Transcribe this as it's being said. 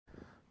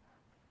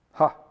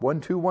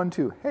1, 2, 1,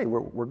 2. Hey,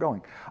 we're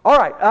going. All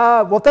right.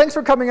 Well, thanks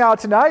for coming out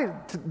tonight.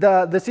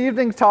 This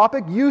evening's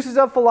topic, uses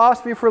of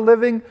philosophy for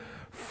living,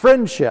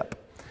 friendship.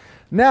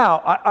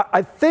 Now,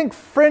 I think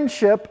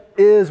friendship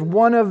is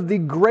one of the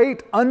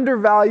great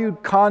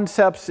undervalued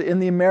concepts in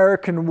the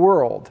American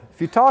world. If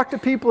you talk to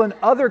people in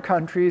other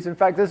countries, in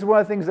fact, this is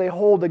one of the things they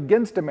hold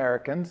against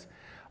Americans,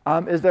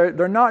 is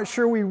they're not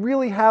sure we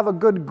really have a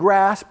good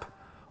grasp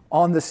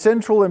on the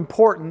central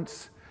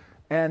importance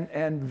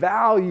and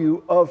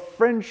value of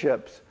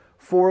friendships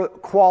for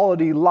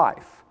quality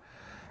life.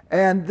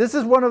 And this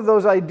is one of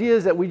those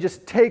ideas that we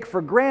just take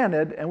for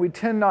granted and we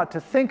tend not to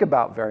think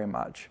about very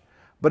much.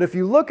 But if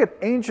you look at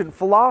ancient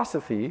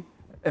philosophy,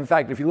 in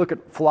fact, if you look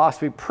at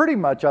philosophy pretty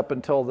much up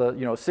until the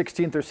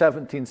 16th or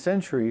 17th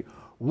century,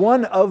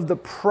 one of the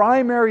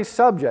primary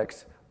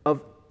subjects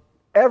of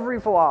every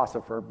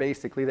philosopher,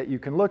 basically, that you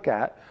can look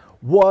at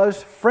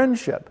was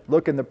friendship.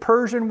 Look in the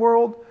Persian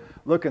world,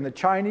 look in the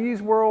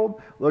Chinese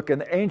world, look in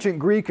the ancient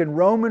Greek and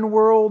Roman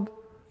world.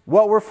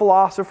 What were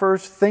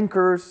philosophers,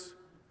 thinkers,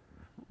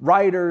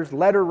 writers,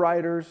 letter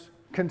writers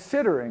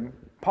considering,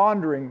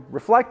 pondering,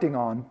 reflecting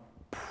on?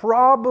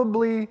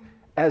 Probably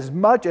as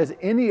much as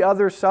any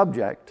other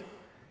subject,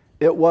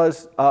 it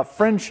was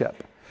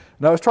friendship.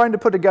 And I was trying to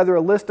put together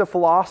a list of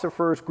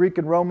philosophers, Greek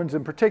and Romans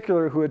in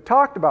particular, who had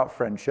talked about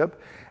friendship,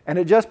 and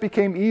it just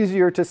became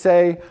easier to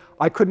say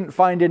I couldn't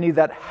find any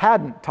that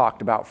hadn't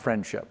talked about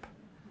friendship.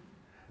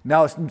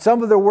 Now,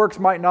 some of their works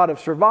might not have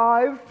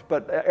survived,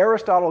 but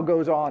Aristotle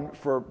goes on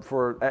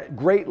for at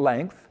great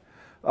length.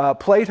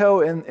 Plato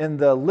in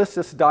the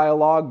Lysis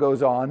dialogue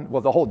goes on,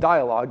 well, the whole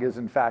dialogue is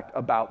in fact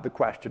about the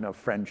question of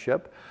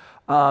friendship.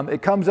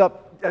 It comes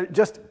up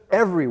just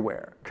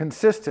everywhere,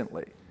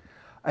 consistently.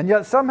 And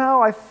yet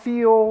somehow I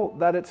feel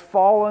that it's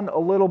fallen a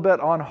little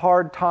bit on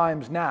hard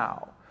times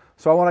now.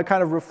 So I want to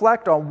kind of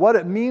reflect on what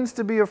it means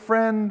to be a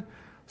friend,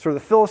 sort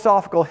of the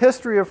philosophical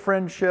history of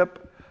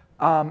friendship,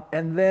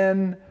 and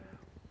then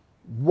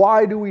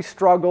why do we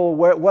struggle?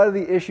 What are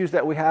the issues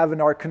that we have in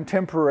our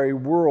contemporary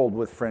world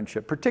with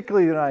friendship,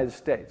 particularly the United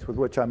States, with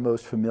which I'm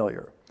most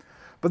familiar?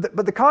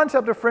 But the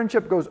concept of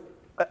friendship goes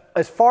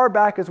as far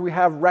back as we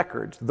have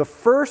records. The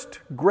first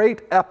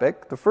great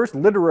epic, the first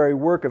literary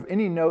work of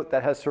any note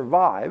that has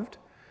survived,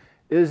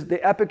 is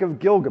the Epic of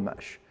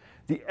Gilgamesh.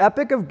 The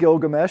Epic of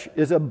Gilgamesh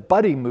is a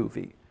buddy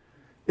movie.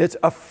 It's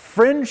a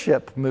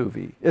friendship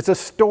movie. It's a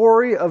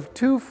story of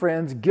two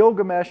friends,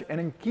 Gilgamesh and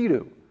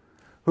Enkidu,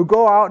 who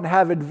go out and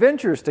have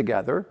adventures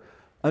together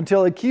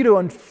until Enkidu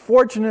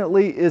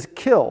unfortunately is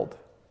killed.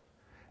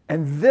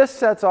 And this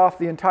sets off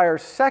the entire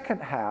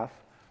second half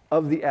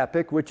of the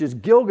epic, which is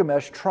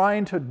Gilgamesh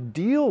trying to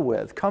deal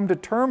with, come to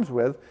terms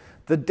with,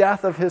 the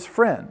death of his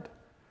friend.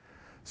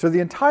 So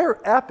the entire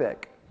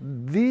epic,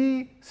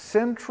 the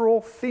central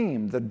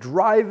theme, the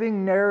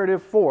driving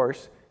narrative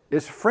force,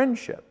 is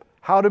friendship.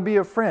 How to be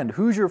a friend.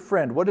 Who's your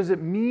friend? What does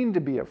it mean to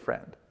be a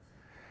friend?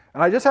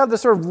 And I just have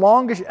this sort of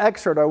longish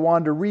excerpt I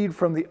wanted to read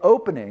from the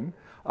opening.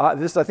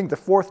 This is, I think, the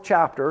 4th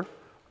chapter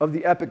of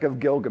the Epic of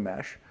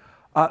Gilgamesh.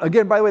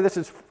 Again, by the way, this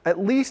is at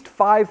least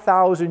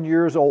 5,000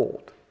 years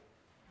old.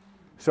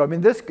 So, I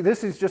mean, this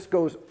just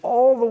goes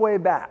all the way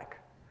back.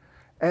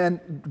 And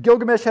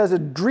Gilgamesh has a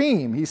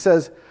dream. He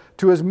says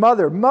to his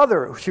mother,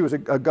 Mother, she was a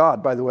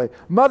god, by the way,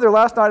 Mother,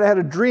 last night I had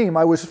a dream.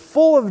 I was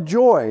full of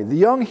joy. The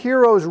young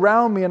heroes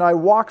round me, and I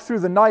walked through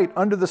the night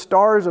under the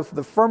stars of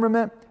the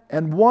firmament,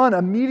 and one,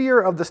 a meteor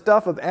of the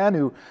stuff of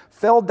Anu,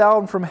 fell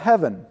down from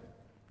heaven.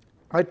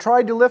 I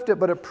tried to lift it,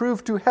 but it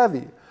proved too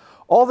heavy.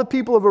 All the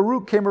people of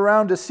Uruk came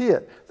around to see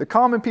it. The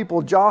common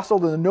people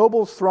jostled, and the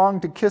nobles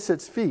thronged to kiss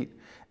its feet.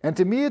 And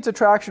to me its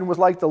attraction was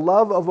like the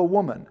love of a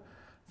woman.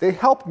 They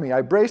helped me.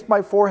 I braced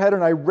my forehead,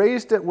 and I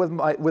raised it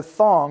with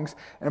thongs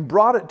and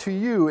brought it to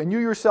you, and you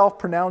yourself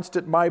pronounced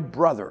it my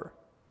brother.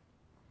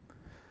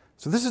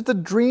 So this is the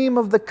dream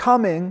of the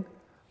coming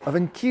of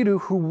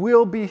Enkidu, who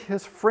will be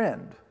his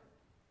friend.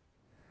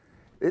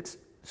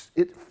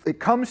 It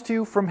comes to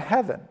you from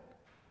heaven.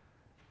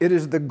 It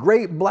is the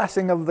great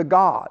blessing of the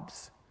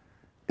gods.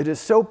 It is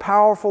so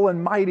powerful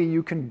and mighty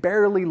you can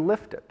barely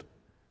lift it.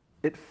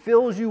 It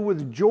fills you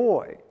with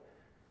joy.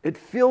 It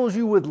fills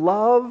you with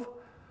love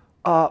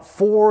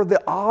for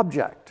the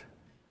object.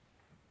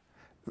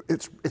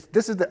 This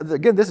is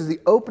the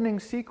opening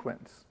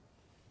sequence.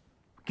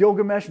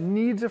 Gilgamesh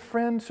needs a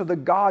friend, so the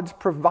gods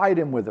provide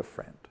him with a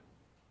friend.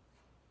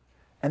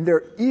 And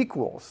they're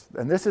equals,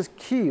 and this is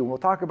key, and we'll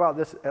talk about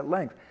this at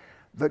length.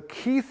 The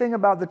key thing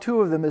about the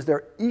two of them is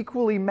they're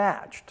equally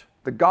matched.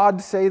 The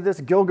gods say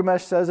this,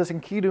 Gilgamesh says this,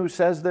 Enkidu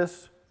says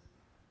this.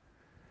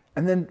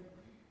 And then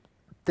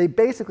they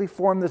basically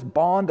form this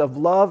bond of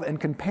love and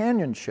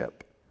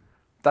companionship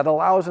that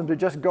allows them to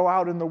just go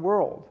out in the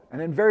world.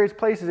 And in various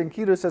places,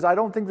 Enkidu says, I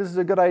don't think this is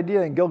a good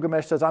idea. And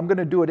Gilgamesh says, I'm going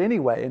to do it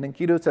anyway. And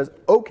Enkidu says,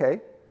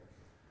 okay,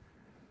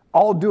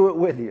 I'll do it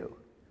with you.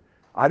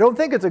 I don't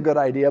think it's a good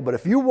idea, but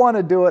if you want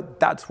to do it,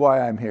 that's why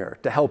I'm here,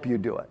 to help you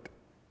do it.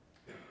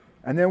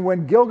 And then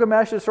when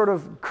Gilgamesh's sort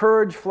of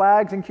courage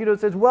flags, Enkidu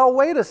says, well,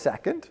 wait a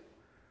second.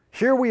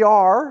 Here we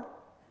are.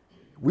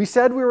 We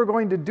said we were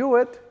going to do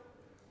it.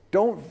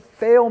 Don't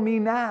fail me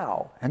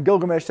now. And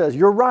Gilgamesh says,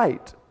 you're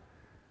right.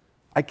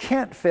 I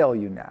can't fail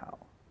you now.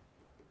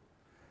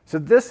 So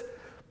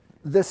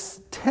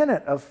this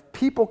tenet of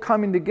people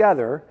coming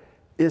together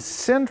is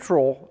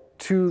central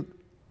to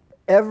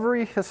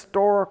every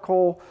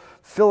historical,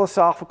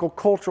 philosophical,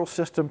 cultural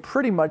system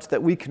pretty much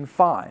that we can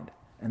find.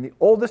 And the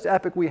oldest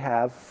epic we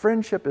have,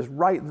 friendship, is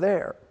right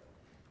there.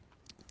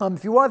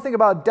 If you want to think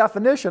about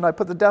definition, I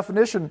put the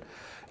definition,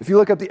 if you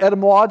look at the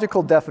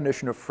etymological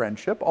definition of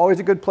friendship, always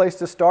a good place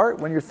to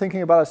start when you're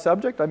thinking about a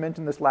subject. I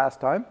mentioned this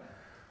last time.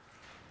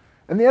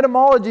 And the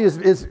etymology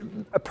is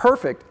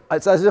perfect.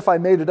 It's as if I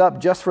made it up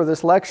just for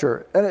this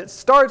lecture. And it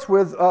starts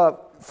with,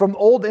 from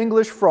Old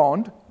English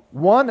frond,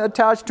 one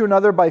attached to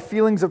another by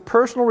feelings of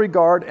personal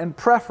regard and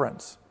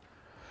preference.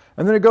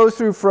 And then it goes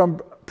through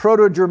from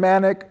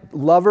Proto-Germanic,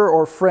 lover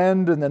or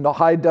friend, and then the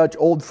High Dutch,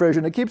 Old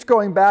Frisian. It keeps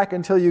going back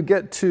until you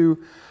get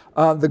to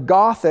the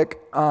Gothic,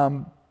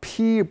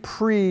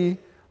 pre,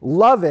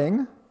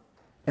 loving,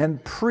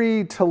 and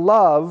to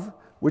love,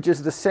 which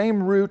is the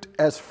same root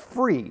as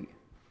free,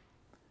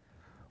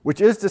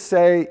 which is to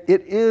say,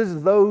 it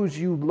is those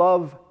you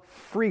love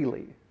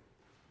freely.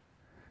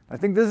 I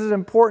think this is an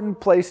important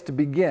place to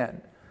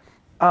begin.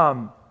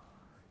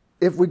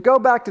 If we go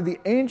back to the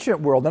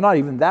ancient world, and not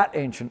even that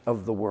ancient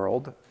of the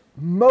world,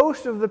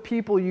 most of the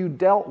people you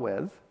dealt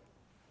with,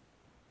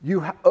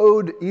 you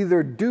owed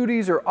either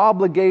duties or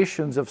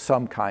obligations of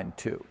some kind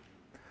to.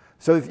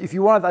 So if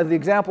you want, the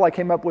example I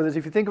came up with is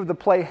if you think of the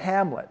play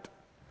Hamlet,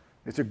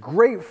 it's a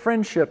great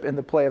friendship in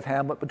the play of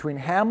Hamlet between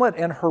Hamlet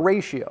and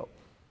Horatio.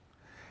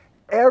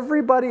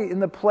 Everybody in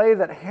the play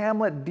that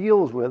Hamlet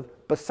deals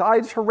with,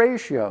 besides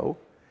Horatio,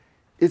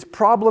 is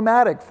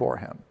problematic for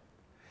him.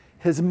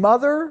 His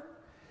mother,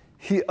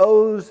 he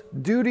owes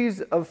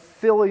duties of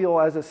filial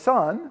as a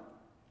son,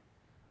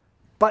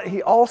 but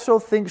he also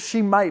thinks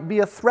she might be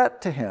a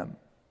threat to him.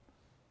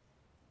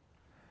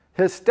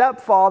 His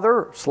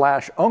stepfather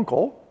 /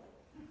 uncle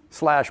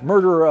 /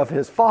 murderer of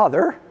his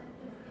father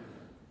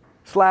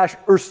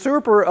 /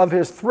 usurper of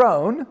his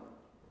throne,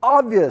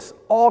 obvious,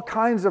 all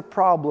kinds of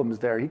problems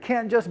there. He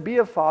can't just be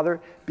a father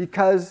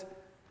because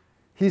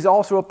he's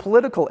also a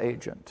political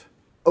agent.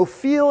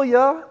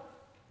 Ophelia,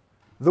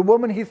 the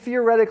woman he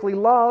theoretically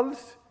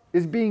loves,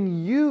 is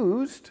being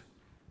used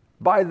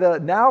by the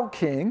now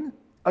king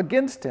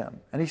against him,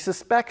 and he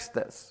suspects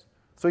this,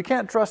 so he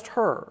can't trust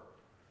her.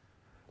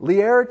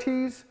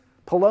 Laertes,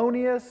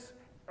 Polonius,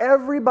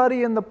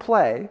 everybody in the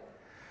play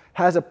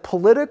has a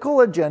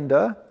political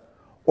agenda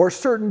or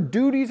certain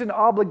duties and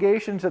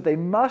obligations that they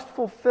must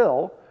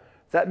fulfill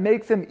that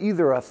make them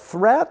either a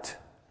threat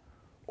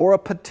or a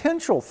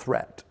potential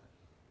threat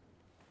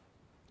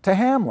to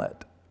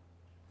Hamlet.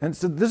 And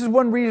so this is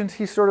one reason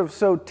he's sort of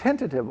so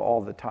tentative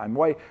all the time,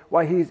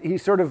 why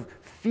he's sort of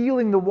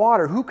feeling the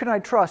water. Who can I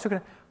trust?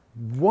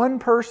 One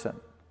person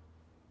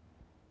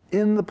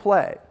in the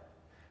play,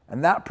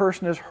 and that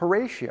person is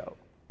Horatio.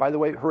 By the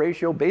way,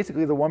 Horatio,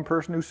 basically the one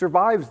person who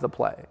survives the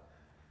play.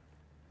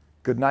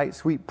 Good night,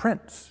 sweet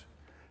prince.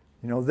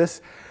 You know, but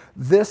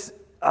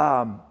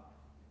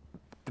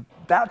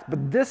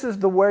this is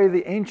the way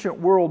the ancient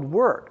world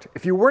worked.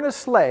 If you weren't a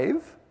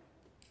slave,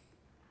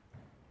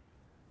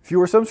 if you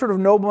were some sort of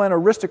nobleman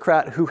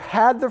aristocrat who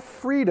had the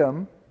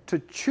freedom to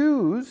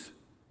choose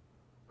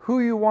who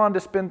you wanted to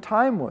spend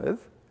time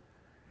with,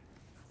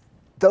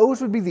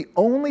 those would be the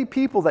only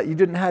people that you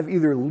didn't have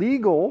either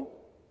legal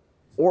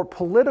or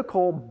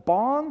political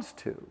bonds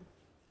to.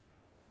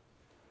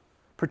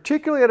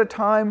 Particularly at a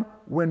time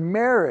when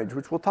marriage,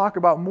 which we'll talk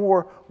about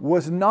more,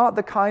 was not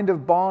the kind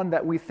of bond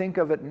that we think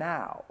of it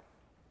now.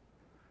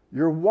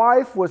 Your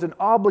wife was an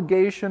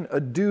obligation, a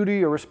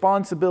duty, a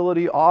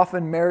responsibility,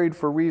 often married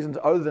for reasons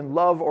other than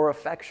love or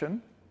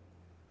affection.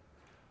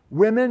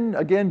 Women,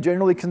 again,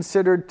 generally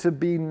considered to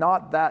be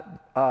not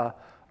that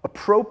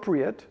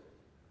appropriate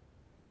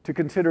to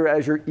consider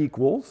as your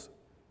equals.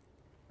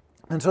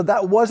 And so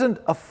that wasn't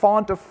a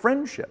font of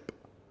friendship.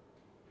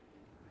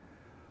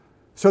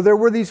 So there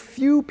were these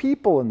few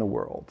people in the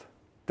world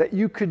that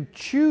you could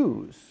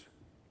choose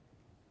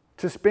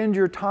to spend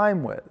your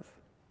time with.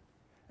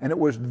 And it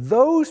was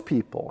those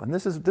people, and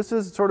this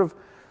is sort of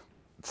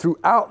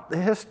throughout the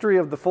history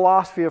of the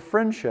philosophy of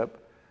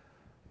friendship,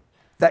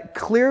 that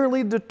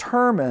clearly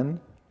determine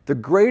the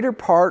greater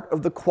part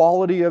of the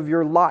quality of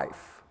your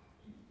life.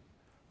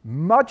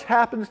 Much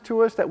happens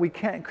to us that we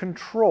can't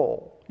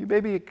control. You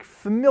may be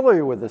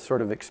familiar with this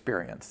sort of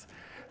experience.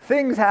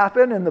 Things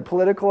happen in the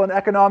political and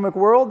economic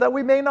world that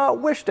we may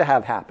not wish to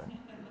have happen.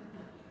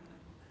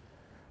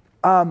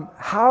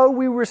 How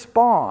we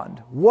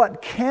respond,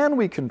 what can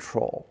we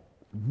control?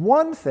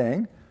 One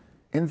thing,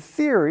 in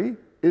theory,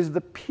 is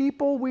the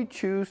people we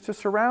choose to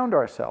surround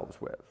ourselves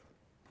with.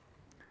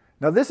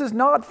 Now, this is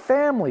not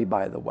family,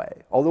 by the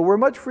way, although we're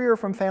much freer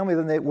from family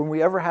than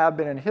we ever have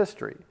been in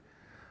history.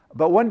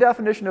 But one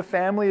definition of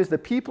family is the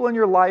people in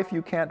your life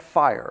you can't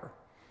fire,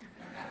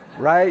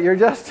 right?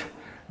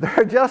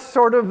 They're just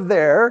sort of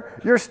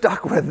there. You're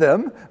stuck with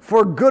them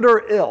for good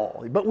or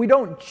ill, but we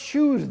don't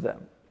choose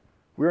them.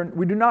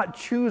 We do not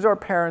choose our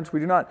parents. We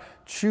do not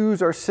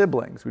choose our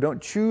siblings. We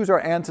don't choose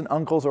our aunts and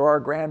uncles or our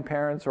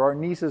grandparents or our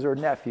nieces or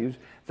nephews.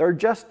 They're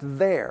just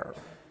there,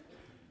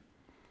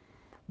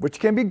 which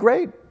can be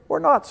great or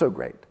not so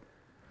great.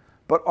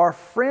 But our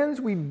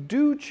friends we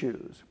do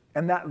choose,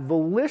 and that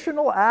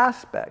volitional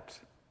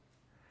aspect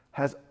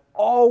has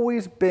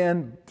always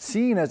been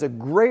seen as a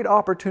great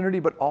opportunity,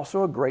 but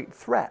also a great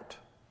threat,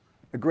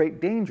 a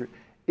great danger.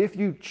 If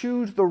you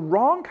choose the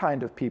wrong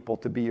kind of people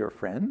to be your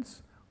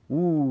friends,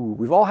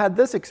 we've all had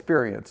this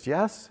experience,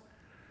 yes?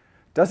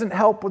 Doesn't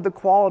help with the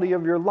quality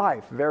of your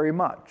life very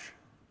much.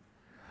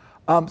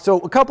 So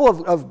a couple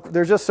of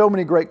there's just so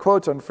many great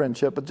quotes on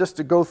friendship, but just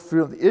to go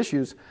through the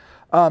issues,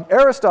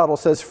 Aristotle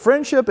says,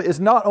 friendship is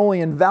not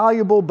only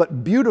invaluable,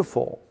 but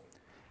beautiful.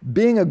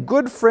 Being a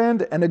good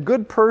friend and a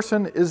good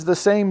person is the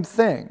same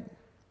thing.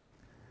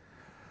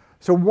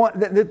 So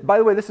by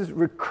the way, this is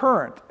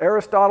recurrent.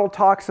 Aristotle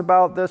talks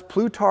about this.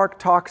 Plutarch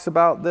talks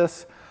about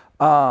this.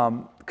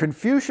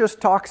 Confucius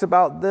talks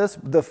about this.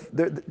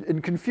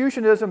 In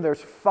Confucianism,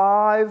 there's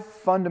 5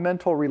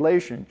 fundamental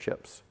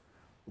relationships.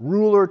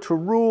 Ruler to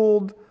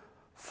ruled,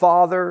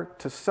 father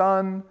to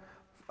son,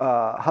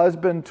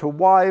 husband to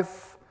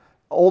wife,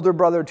 older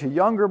brother to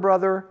younger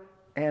brother,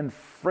 and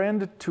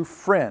friend to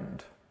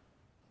friend.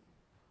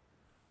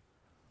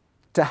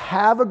 To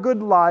have a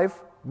good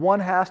life,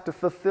 one has to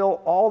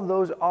fulfill all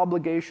those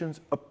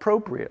obligations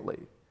appropriately.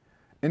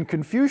 In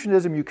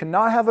Confucianism, you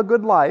cannot have a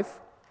good life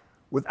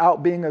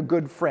without being a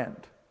good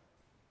friend.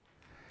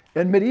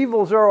 In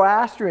medieval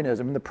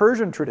Zoroastrianism, in the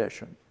Persian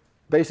tradition,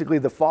 basically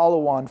the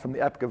follow-on from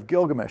the Epic of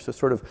Gilgamesh, this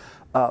sort of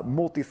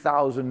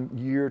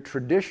multi-thousand-year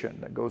tradition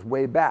that goes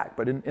way back.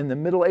 But in the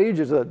Middle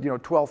Ages,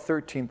 12th,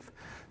 13th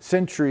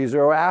century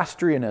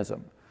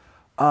Zoroastrianism,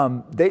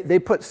 they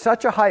put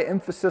such a high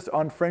emphasis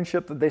on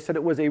friendship that they said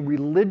it was a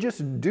religious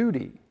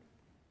duty.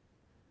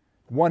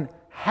 One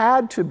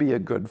had to be a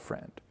good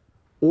friend,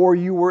 or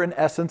you were in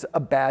essence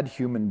a bad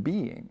human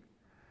being.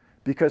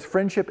 Because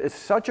friendship is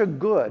such a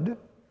good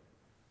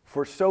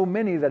for so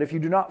many that if you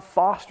do not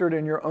foster it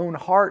in your own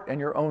heart and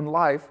your own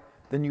life,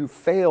 then you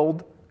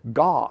failed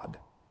God.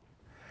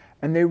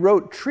 And they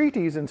wrote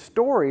treatises and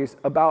stories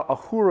about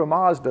Ahura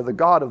Mazda, the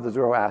god of the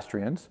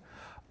Zoroastrians,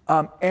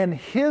 and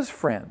his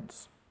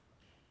friends.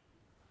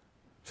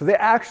 So they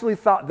actually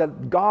thought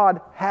that God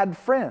had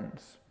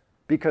friends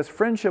because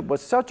friendship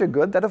was such a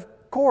good that, of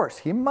course,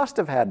 he must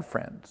have had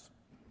friends.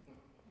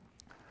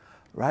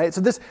 Right?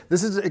 So this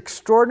is an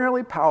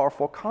extraordinarily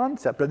powerful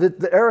concept.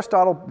 But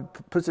Aristotle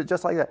puts it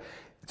just like that.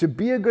 To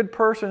be a good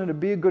person and to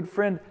be a good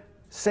friend,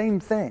 same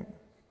thing.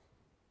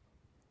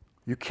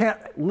 You can't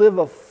live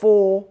a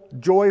full,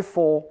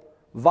 joyful,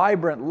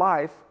 vibrant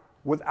life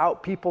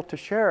without people to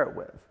share it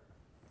with.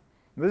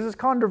 This is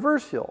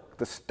controversial.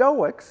 The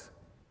Stoics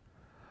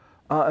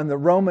and the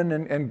Roman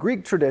and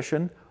Greek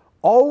tradition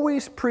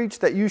always preach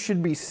that you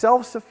should be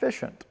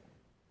self-sufficient.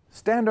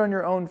 Stand on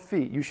your own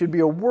feet. You should be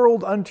a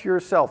world unto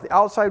yourself. The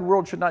outside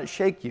world should not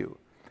shake you.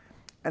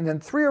 And then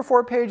 3 or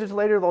 4 pages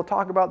later, they'll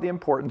talk about the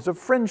importance of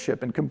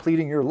friendship in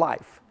completing your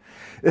life.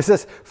 It's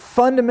this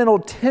fundamental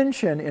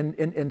tension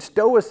in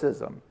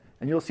Stoicism,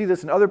 and you'll see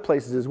this in other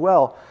places as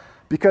well,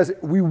 because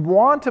we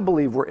want to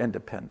believe we're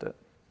independent.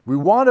 We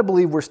want to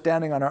believe we're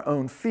standing on our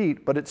own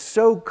feet, but it's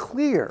so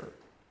clear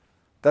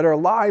that our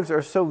lives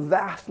are so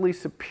vastly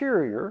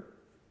superior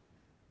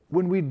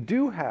when we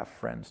do have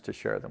friends to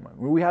share them with,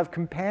 when we have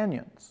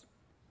companions.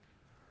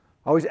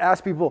 I always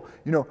ask people,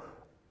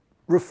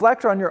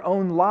 reflect on your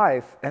own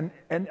life, and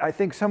I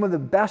think some of the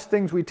best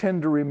things we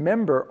tend to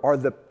remember are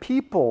the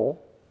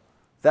people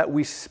that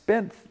we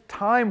spent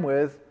time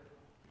with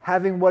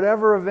having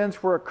whatever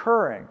events were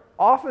occurring.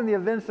 Often the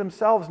events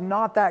themselves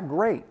not that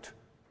great.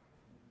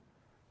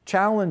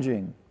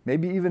 Challenging,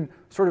 maybe even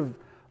sort of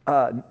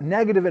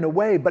negative in a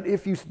way, but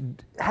if you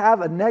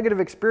have a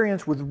negative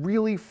experience with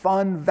really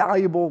fun,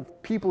 valuable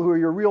people who are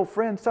your real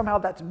friends, somehow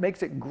that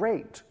makes it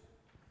great.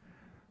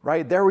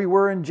 Right? There we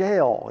were in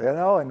jail,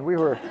 and we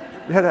were,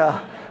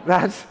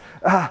 and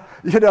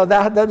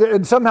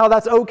somehow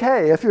that's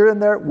okay if you're in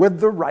there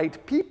with the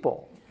right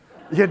people.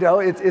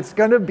 It's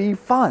going to be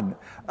fun,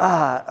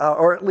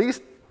 or at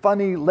least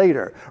funny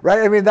later, right?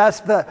 I mean, that's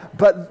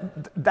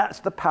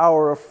the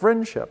power of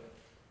friendship.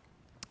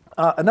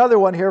 Another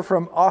one here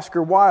from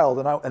Oscar Wilde,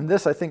 and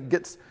this I think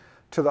gets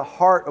to the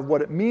heart of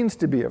what it means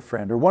to be a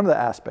friend, or one of the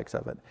aspects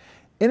of it.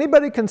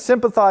 Anybody can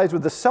sympathize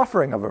with the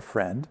suffering of a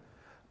friend,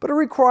 but it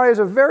requires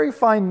a very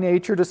fine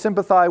nature to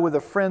sympathize with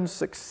a friend's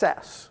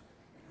success.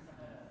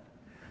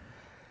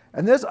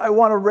 And this, I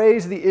want to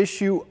raise the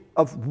issue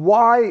of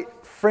why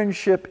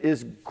friendship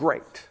is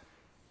great.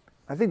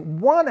 I think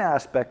one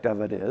aspect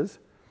of it is,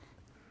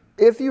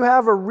 if you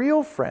have a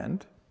real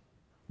friend,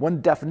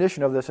 one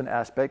definition of this an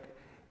aspect,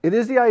 it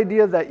is the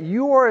idea that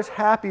you are as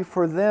happy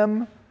for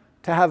them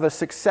to have a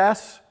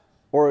success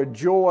or a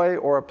joy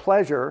or a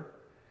pleasure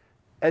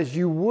as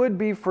you would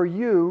be for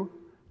you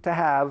to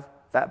have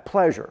that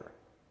pleasure.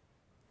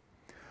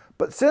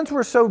 But since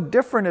we're so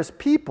different as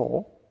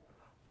people,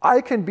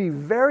 I can be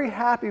very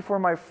happy for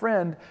my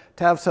friend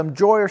to have some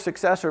joy or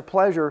success or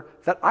pleasure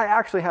that I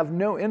actually have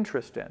no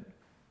interest in.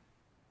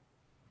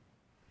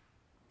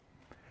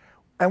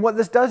 And what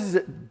this does is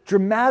it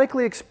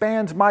dramatically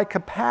expands my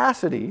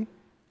capacity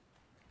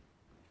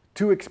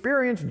to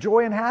experience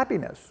joy and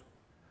happiness.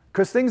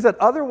 Because things that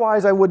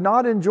otherwise I would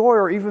not enjoy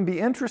or even be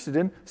interested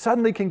in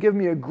suddenly can give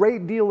me a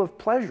great deal of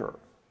pleasure.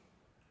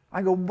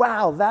 I go,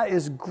 wow, that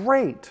is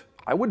great.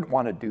 I wouldn't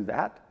want to do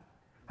that.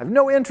 I have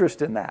no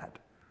interest in that.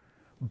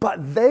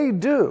 But they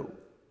do.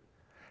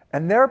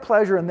 And their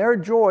pleasure and their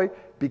joy,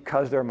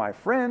 because they're my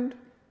friend,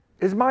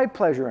 is my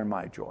pleasure and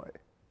my joy.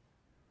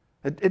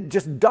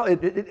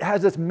 It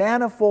has this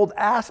manifold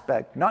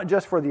aspect, not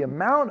just for the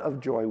amount of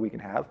joy we can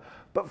have,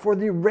 but for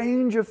the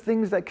range of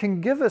things that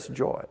can give us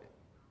joy.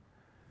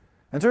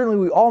 And certainly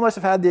we all must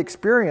have had the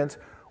experience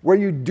where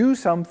you do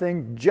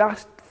something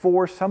just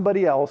for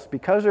somebody else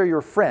because they're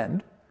your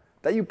friend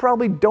that you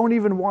probably don't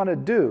even want to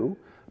do,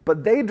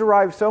 but they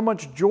derive so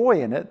much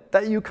joy in it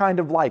that you kind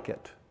of like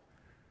it.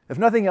 If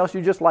nothing else,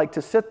 you just like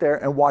to sit there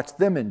and watch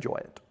them enjoy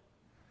it.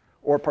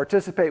 Or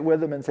participate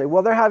with them and say,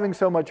 well, they're having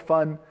so much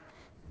fun.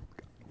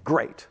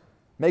 Great.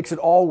 Makes it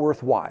all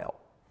worthwhile.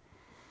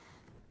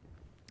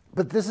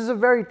 But this is a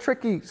very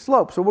tricky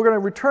slope, so we're going to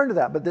return to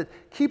that. But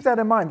keep that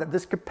in mind, that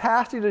this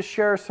capacity to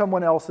share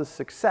someone else's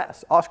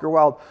success. Oscar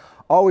Wilde,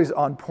 always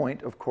on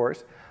point, of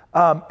course.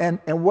 And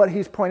what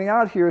he's pointing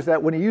out here is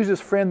that when he uses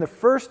friend the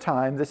first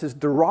time, this is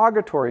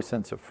derogatory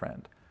sense of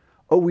friend.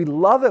 Oh, we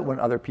love it when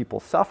other people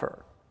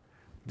suffer.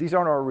 These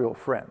aren't our real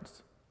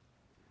friends.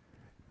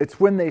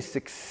 It's when they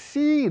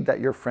succeed that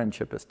your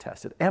friendship is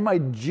tested. Am I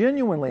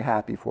genuinely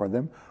happy for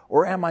them,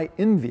 or am I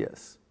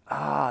envious?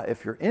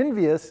 If you're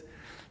envious,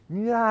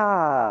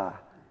 yeah,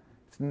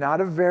 it's not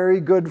a very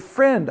good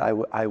friend,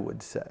 I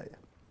would say.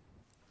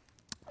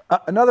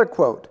 Another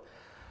quote.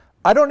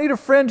 I don't need a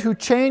friend who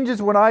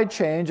changes when I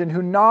change and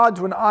who nods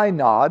when I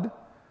nod.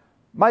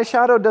 My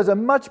shadow does a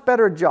much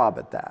better job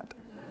at that.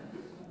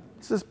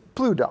 This is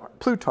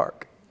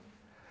Plutarch.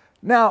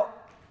 Now,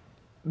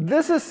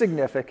 this is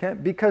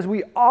significant because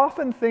we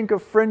often think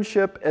of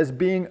friendship as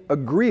being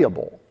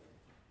agreeable,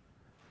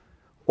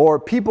 or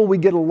people we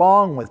get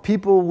along with,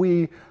 people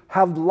we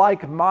have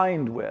like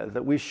mind with,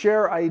 that we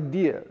share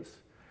ideas.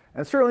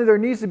 And certainly there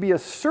needs to be a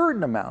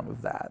certain amount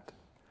of that.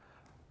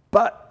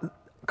 But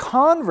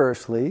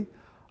conversely,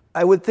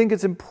 I would think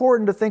it's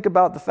important to think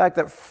about the fact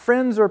that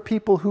friends are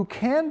people who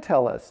can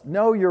tell us,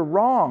 no, you're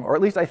wrong, or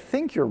at least I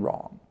think you're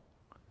wrong.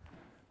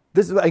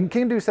 And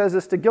Kindu says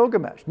this to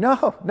Gilgamesh.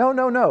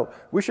 No.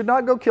 We should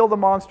not go kill the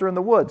monster in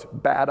the woods.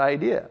 Bad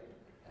idea.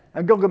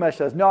 And Gilgamesh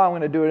says, no, I'm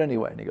going to do it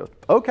anyway. And he goes,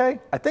 okay,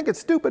 I think it's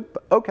stupid,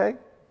 but okay,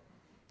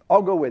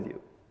 I'll go with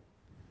you.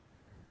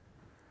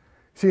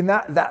 See, and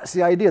that's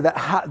the idea.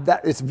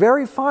 That it's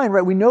very fine,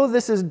 right? We know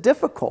this is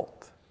difficult.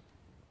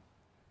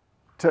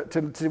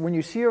 To when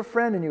you see a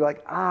friend and you're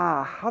like,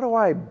 how do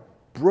I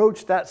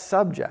broach that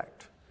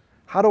subject?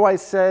 How do I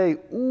say,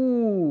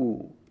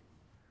 ooh,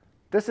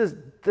 this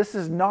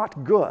is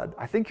not good.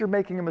 I think you're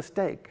making a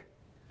mistake.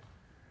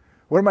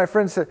 One of my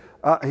friends said,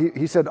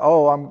 he said,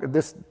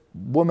 this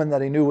woman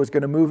that he knew was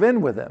going to move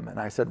in with him. And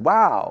I said,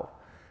 wow.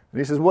 And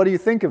he says, what do you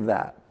think of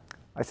that?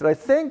 I said, I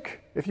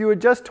think if you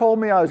had just told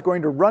me I was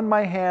going to run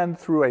my hand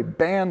through a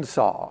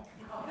bandsaw,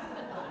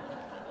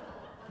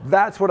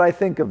 that's what I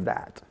think of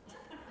that.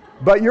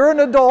 But you're an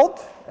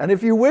adult, and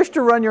if you wish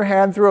to run your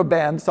hand through a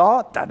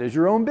bandsaw, that is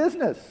your own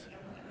business.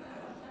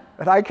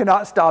 And I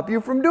cannot stop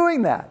you from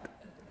doing that.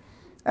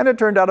 And it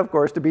turned out, of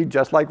course, to be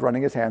just like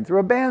running his hand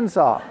through a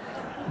bandsaw,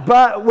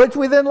 which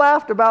we then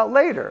laughed about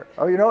later.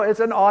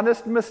 It's an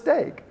honest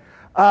mistake.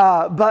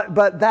 But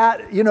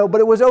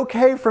it was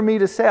okay for me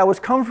to say. I was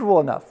comfortable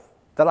enough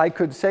that I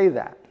could say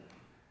that,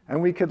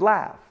 and we could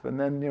laugh, and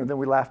then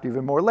we laughed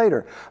even more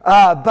later.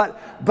 But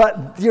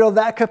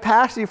that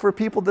capacity for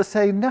people to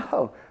say,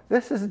 no,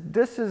 this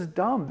is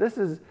dumb. This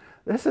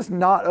is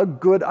not a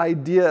good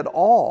idea at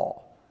all.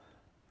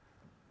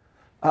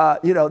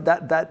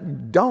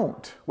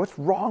 Don't. What's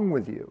wrong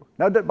with you?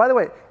 Now, by the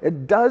way,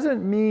 it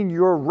doesn't mean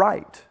you're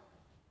right.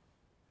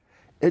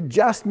 It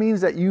just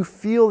means that you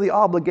feel the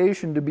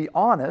obligation to be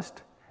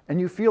honest, and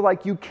you feel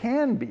like you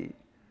can be,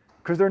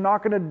 because they're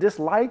not going to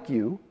dislike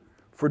you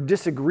for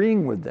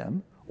disagreeing with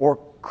them or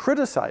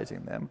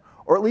criticizing them,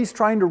 or at least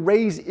trying to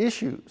raise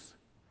issues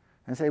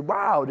and say,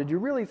 wow, did you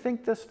really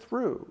think this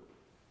through?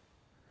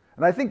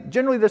 And I think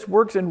generally this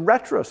works in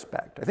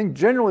retrospect. I think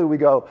generally we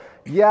go,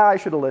 yeah, I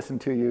should have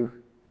listened to you.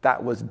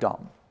 That was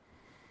dumb.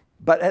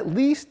 But at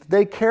least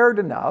they cared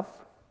enough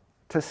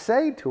to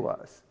say to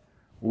us,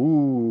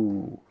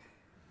 ooh,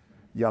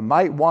 you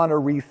might want to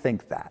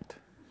rethink that.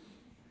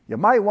 You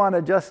might want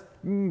to just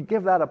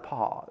give that a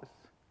pause.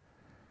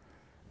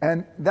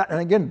 And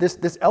again,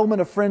 this element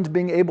of friends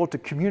being able to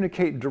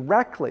communicate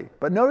directly.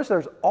 But notice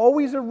there's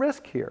always a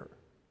risk here.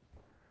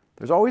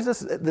 There's always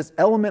this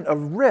element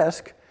of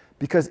risk,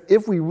 because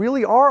if we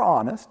really are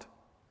honest,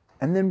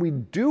 and then we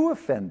do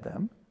offend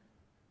them,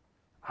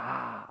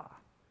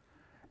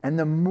 And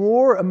the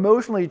more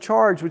emotionally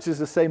charged, which is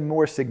to say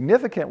more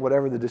significant,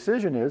 whatever the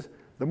decision is,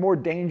 the more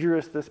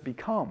dangerous this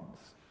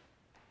becomes.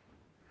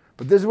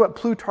 But this is what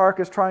Plutarch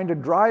is trying to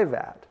drive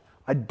at.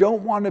 I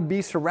don't want to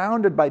be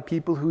surrounded by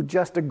people who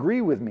just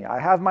agree with me. I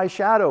have my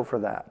shadow for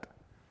that.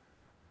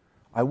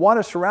 I want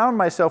to surround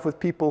myself with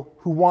people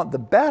who want the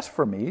best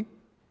for me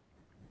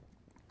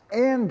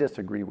and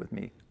disagree with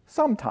me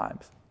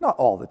sometimes. Not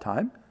all the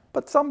time,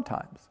 but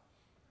sometimes.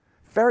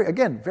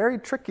 Very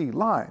tricky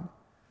line.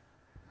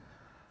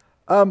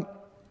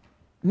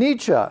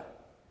 Nietzsche,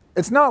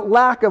 it's not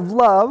lack of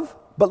love,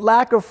 but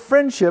lack of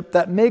friendship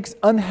that makes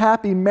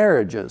unhappy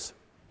marriages.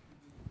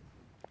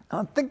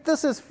 I think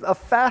this is a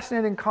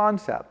fascinating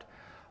concept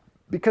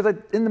because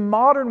in the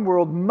modern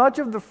world, much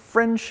of the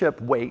friendship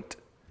weight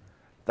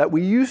that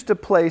we used to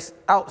place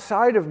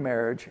outside of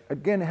marriage,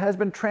 again, has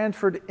been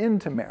transferred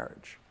into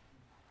marriage.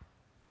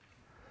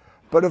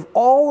 But of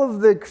all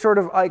of the sort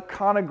of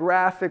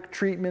iconographic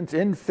treatments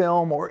in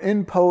film or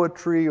in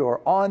poetry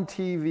or on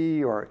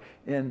TV or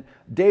in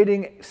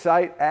dating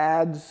site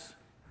ads,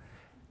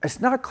 it's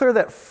not clear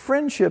that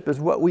friendship is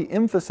what we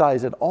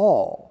emphasize at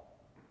all.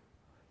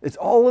 It's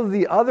all of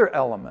the other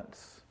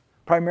elements,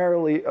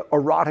 primarily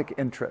erotic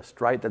interest,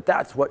 right?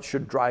 That's what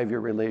should drive your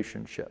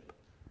relationship.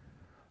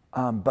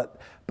 But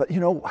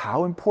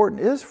how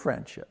important is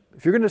friendship?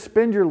 If you're going to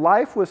spend your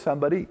life with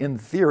somebody, in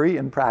theory,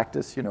 in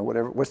practice,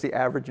 what's the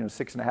average,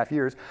 6.5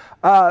 years.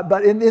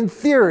 But in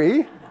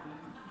theory,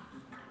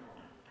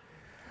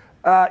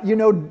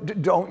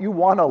 don't you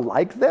want to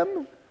like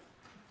them?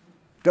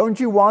 Don't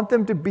you want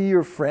them to be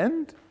your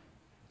friend?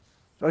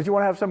 Don't you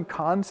want to have some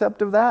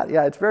concept of that?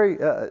 Yeah, it's very,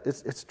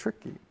 it's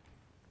tricky.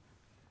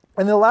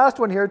 And the last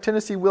one here,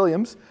 Tennessee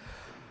Williams,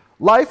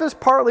 life is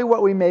partly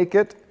what we make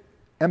it,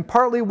 and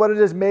partly what it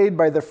is made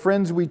by the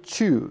friends we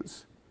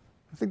choose.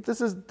 I think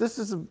this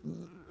is a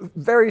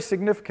very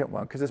significant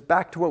one because it's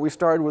back to what we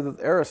started with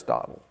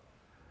Aristotle.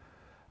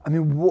 I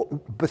mean,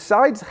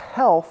 besides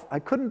health, I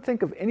couldn't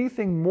think of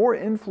anything more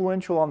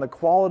influential on the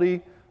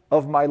quality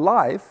of my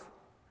life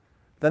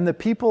than the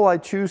people I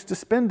choose to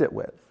spend it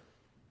with.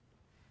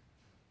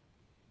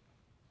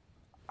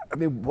 I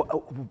mean,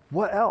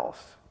 what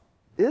else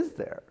is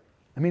there?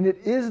 I mean, it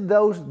is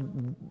those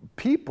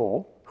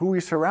people who we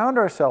surround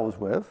ourselves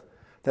with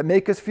that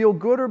make us feel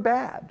good or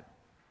bad.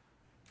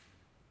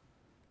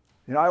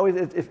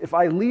 If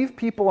I leave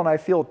people and I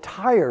feel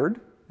tired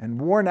and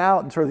worn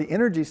out and sort of the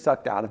energy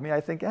sucked out of me,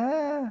 I think,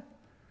 I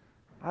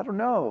don't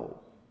know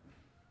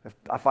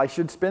if I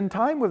should spend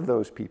time with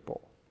those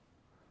people.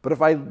 But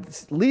if I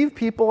leave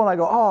people and I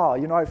go,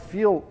 I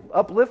feel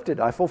uplifted,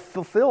 I feel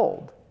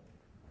fulfilled,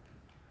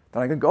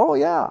 then I can go,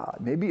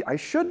 maybe I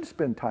should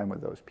spend time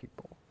with those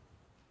people.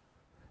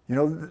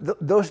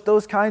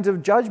 Those kinds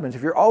of judgments.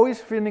 If you're always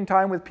spending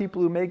time with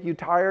people who make you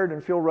tired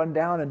and feel run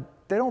down and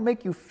they don't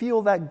make you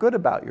feel that good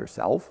about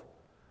yourself,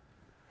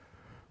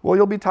 well,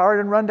 you'll be tired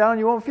and run down and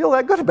you won't feel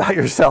that good about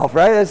yourself,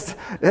 right?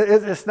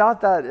 It's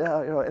not that,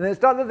 and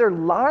it's not that they're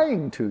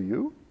lying to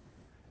you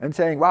and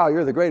saying, wow,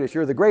 you're the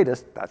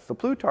greatest. That's the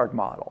Plutarch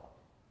model.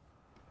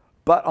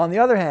 But on the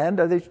other hand,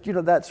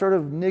 that sort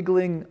of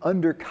niggling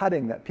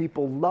undercutting that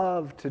people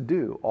love to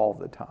do all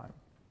the time.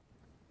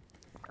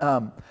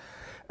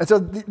 And so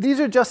these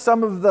are just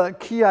some of the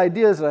key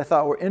ideas that I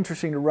thought were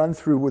interesting to run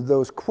through with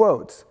those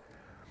quotes.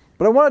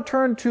 But I want to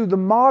turn to the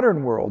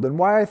modern world and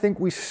why I think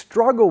we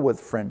struggle with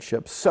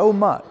friendship so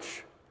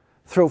much.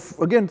 Through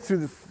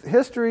the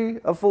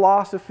history of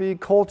philosophy,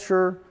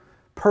 culture,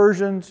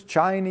 Persians,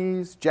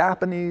 Chinese,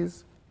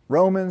 Japanese,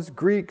 Romans,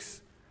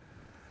 Greeks.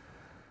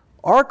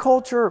 Our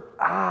culture,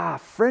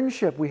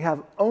 friendship, we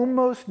have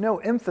almost no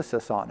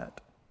emphasis on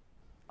it.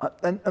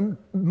 And I'm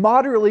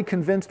moderately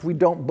convinced we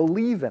don't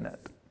believe in it.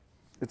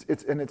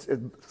 It's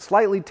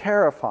slightly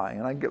terrifying,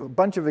 and I give a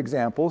bunch of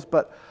examples,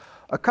 but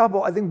a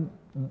couple. I think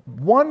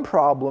one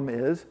problem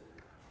is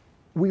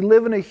we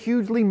live in a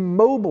hugely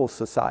mobile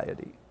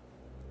society.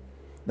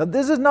 Now,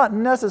 this is not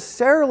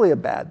necessarily a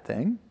bad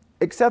thing,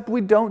 except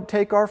we don't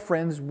take our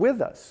friends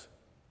with us.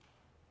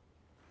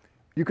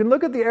 You can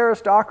look at the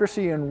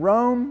aristocracy in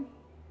Rome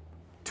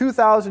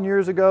 2,000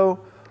 years ago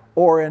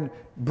or in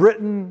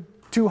Britain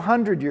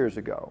 200 years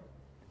ago,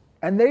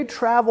 and they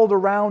traveled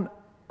around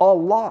a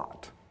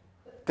lot.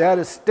 They had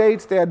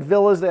estates, they had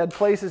villas, they had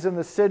places in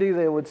the city,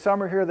 they would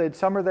summer here, they'd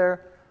summer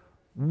there,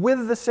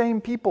 with the same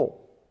people.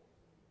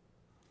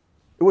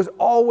 It was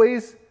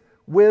always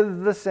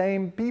with the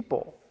same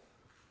people.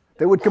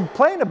 They would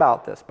complain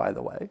about this, by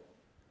the way.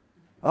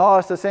 Oh,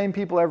 it's the same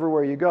people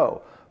everywhere you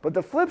go. But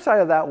the flip side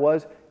of that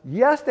was,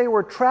 yes, they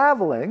were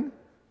traveling,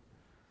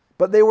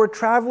 but they were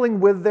traveling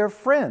with their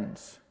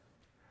friends.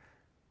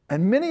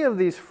 And many of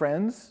these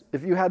friends,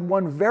 if you had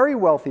one very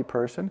wealthy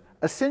person,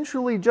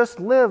 essentially just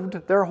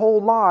lived their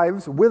whole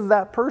lives with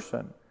that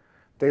person.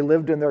 They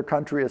lived in their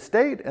country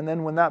estate, and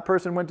then when that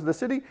person went to the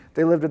city,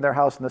 they lived in their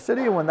house in the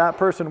city, and when that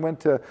person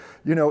went to,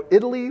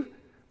 Italy,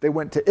 they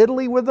went to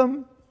Italy with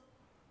them.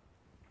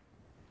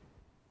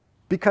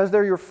 Because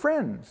they're your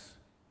friends.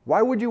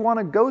 Why would you want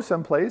to go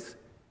someplace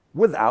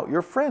without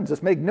your friends?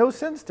 This makes no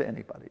sense to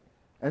anybody.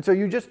 And so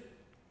you just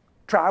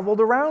traveled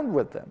around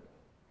with them.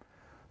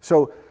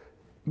 So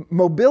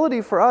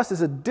mobility for us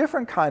is a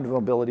different kind of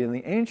mobility in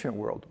the ancient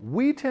world.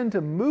 We tend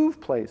to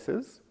move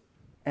places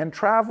and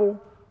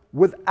travel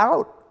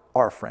without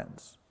our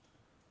friends.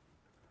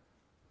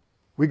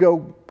 We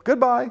go,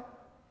 goodbye,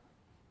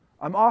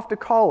 I'm off to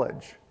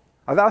college.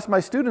 I've asked my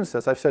students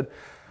this. I've said,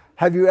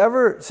 have you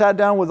ever sat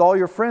down with all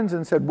your friends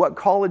and said, what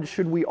college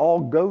should we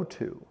all go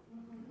to?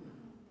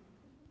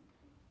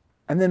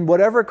 And then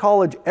whatever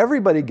college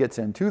everybody gets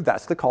into,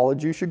 that's the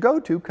college you should go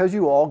to because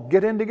you all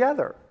get in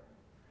together.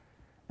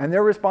 And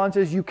their response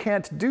is, you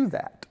can't do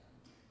that.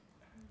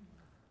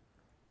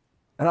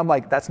 And I'm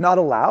like, that's not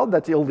allowed?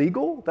 That's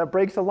illegal? That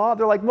breaks the law?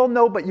 They're like, well,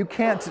 no, but you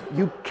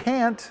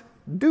can't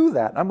do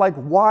that. I'm like,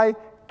 why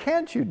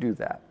can't you do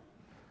that?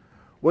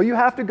 Well, you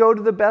have to go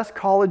to the best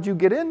college you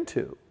get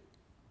into.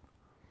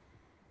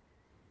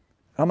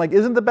 I'm like,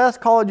 isn't the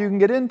best college you can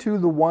get into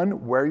the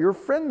one where your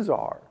friends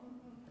are?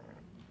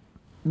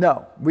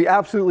 No, we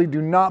absolutely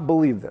do not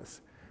believe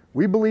this.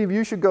 We believe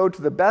you should go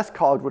to the best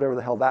college, whatever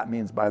the hell that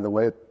means, by the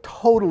way, a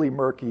totally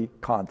murky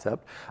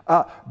concept.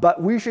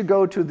 But we should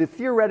go to the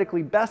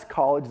theoretically best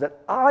college that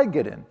I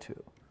get into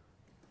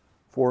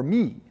for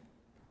me.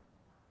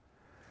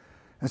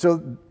 And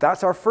so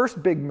that's our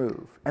first big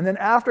move. And then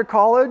after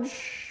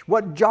college,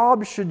 what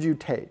jobs should you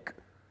take?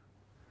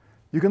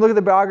 You can look at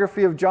the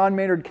biography of John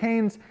Maynard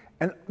Keynes,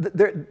 and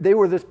they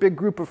were this big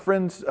group of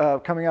friends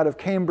coming out of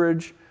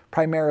Cambridge,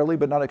 primarily,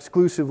 but not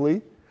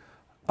exclusively.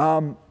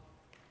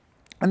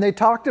 And they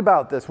talked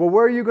about this. Well,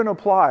 where are you going to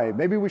apply?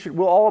 Maybe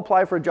we'll all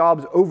apply for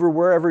jobs over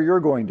wherever you're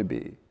going to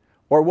be.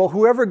 Or, well,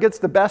 whoever gets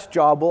the best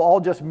job, we'll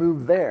all just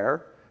move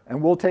there,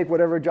 and we'll take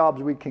whatever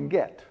jobs we can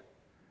get.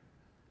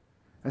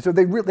 And so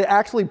they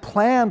actually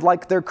planned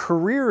like their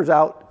careers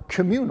out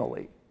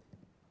communally.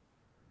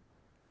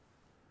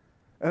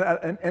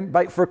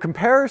 And for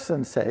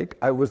comparison's sake,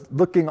 I was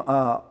looking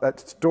at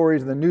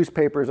stories in the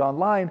newspapers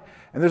online,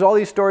 and there's all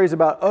these stories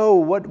about, oh,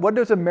 what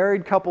does a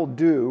married couple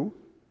do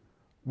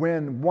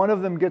when one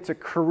of them gets a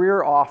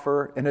career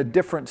offer in a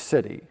different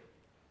city,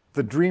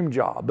 the dream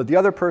job, but the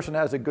other person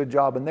has a good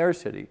job in their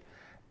city?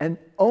 And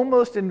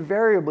almost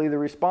invariably, the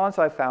response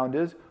I found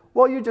is,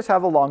 well, you just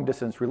have a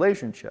long-distance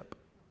relationship.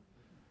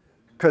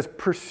 Because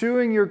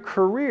pursuing your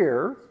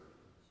career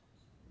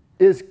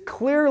is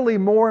clearly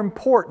more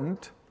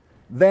important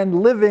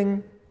than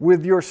living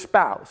with your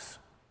spouse,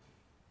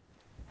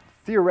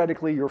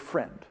 theoretically your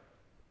friend.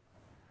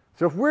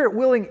 So if we're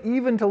willing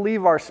even to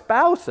leave our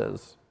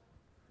spouses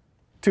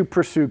to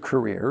pursue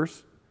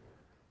careers,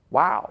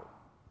 wow.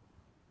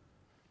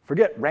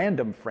 Forget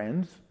random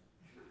friends,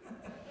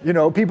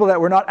 people that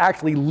we're not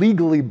actually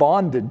legally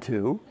bonded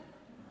to,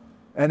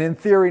 and in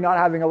theory not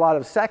having a lot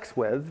of sex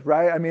with,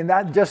 right? I mean,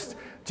 that just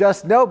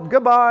nope,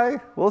 goodbye,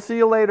 we'll see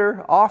you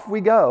later, off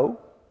we go.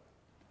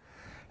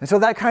 And so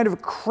that kind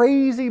of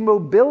crazy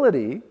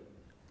mobility,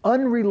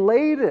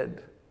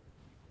 unrelated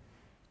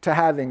to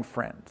having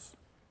friends.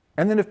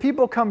 And then if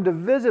people come to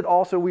visit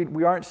also,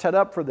 we aren't set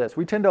up for this.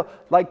 We tend to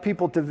like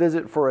people to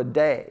visit for a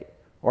day,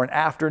 or an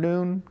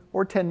afternoon,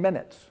 or 10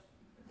 minutes.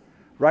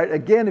 Right?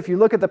 Again, if you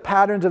look at the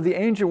patterns of the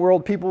ancient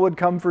world, people would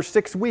come for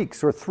 6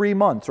 weeks, or 3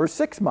 months, or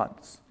 6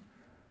 months.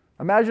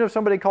 Imagine if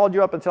somebody called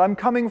you up and said, I'm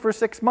coming for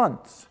 6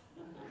 months.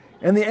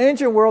 In the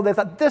ancient world, they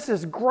thought, this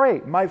is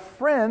great. My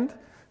friend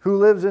who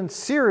lives in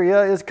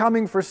Syria is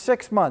coming for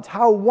 6 months.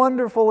 How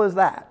wonderful is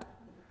that?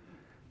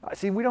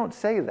 See, we don't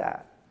say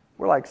that.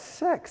 We're like,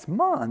 6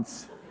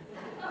 months?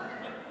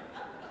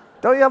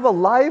 Don't you have a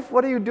life?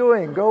 What are you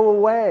doing? Go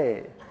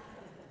away.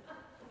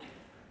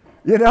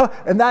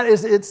 And that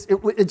is,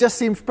 it just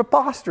seems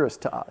preposterous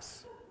to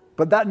us.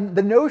 But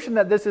the notion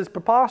that this is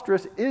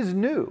preposterous is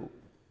new.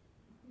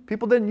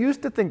 People didn't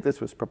used to think this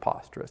was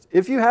preposterous.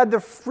 If you had the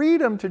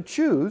freedom to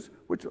choose,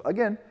 which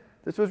again,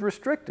 this was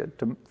restricted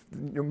to,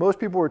 most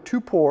people were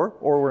too poor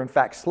or were in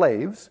fact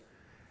slaves,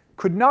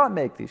 could not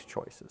make these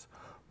choices.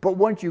 But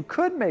once you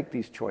could make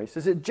these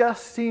choices, it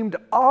just seemed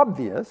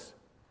obvious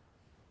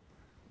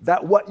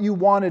that what you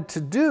wanted to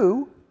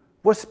do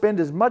was spend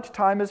as much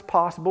time as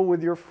possible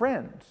with your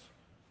friends.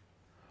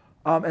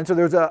 And so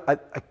there's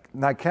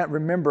I can't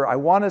remember, I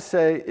want to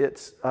say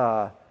it's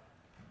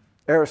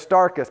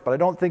Aristarchus, but I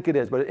don't think it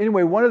is. But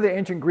anyway, one of the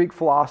ancient Greek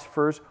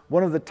philosophers,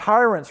 one of the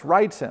tyrants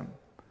writes him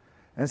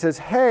and says,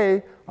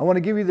 hey, I want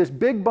to give you this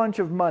big bunch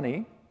of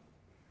money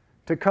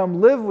to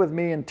come live with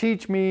me and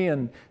teach me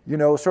and,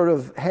 sort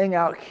of hang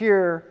out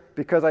here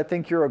because I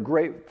think you're a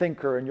great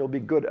thinker and you'll be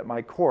good at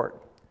my court.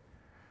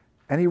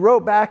 And he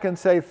wrote back and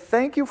said,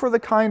 thank you for the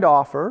kind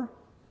offer,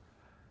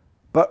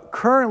 but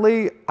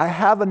currently I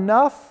have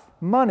enough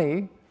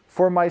money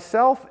for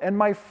myself and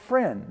my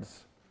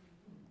friends.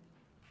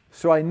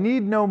 So I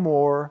need no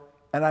more,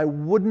 and I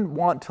wouldn't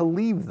want to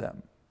leave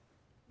them.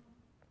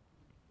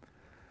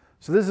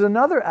 So this is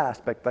another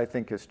aspect I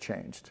think has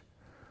changed.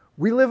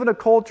 We live in a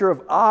culture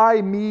of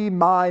I, me,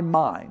 my,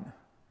 mine.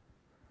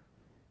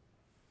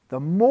 The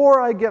more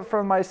I get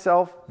from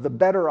myself, the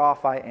better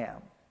off I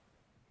am.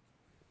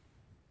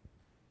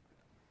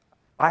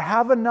 I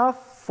have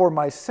enough for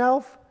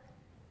myself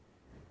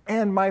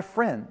and my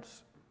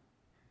friends.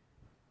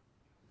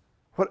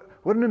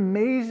 What an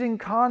amazing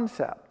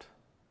concept.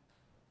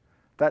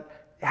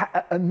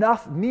 That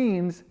enough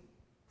means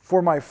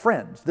for my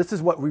friends. This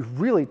is what we're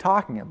really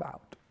talking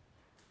about.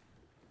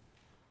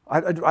 I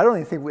don't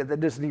even think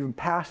that doesn't even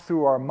pass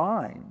through our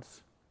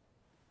minds.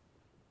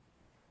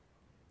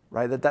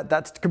 Right?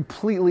 That's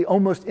completely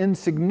almost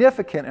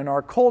insignificant in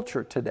our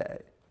culture today.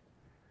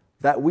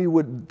 That we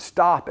would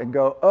stop and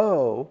go,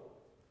 oh,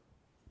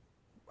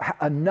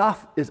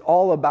 enough is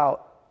all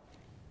about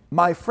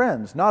my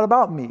friends, not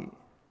about me.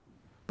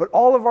 But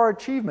all of our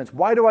achievements.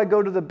 Why do I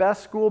go to the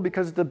best school?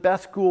 Because it's the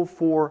best school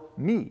for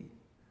me.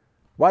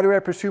 Why do I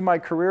pursue my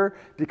career?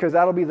 Because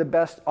that'll be the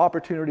best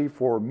opportunity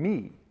for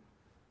me.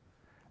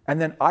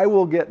 And then I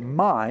will get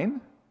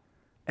mine,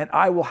 and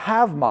I will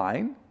have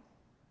mine,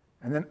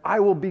 and then I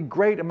will be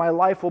great and my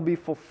life will be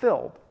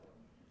fulfilled.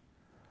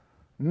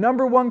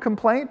 Number one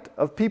complaint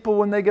of people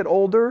when they get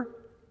older,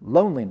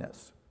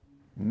 loneliness.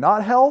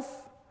 Not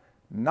health,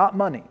 not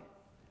money,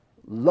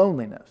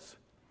 loneliness.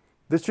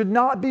 This should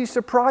not be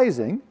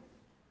surprising.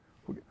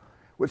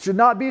 It should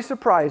not be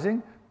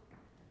surprising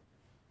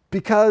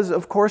because,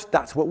 of course,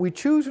 that's what we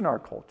choose in our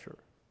culture.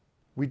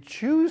 We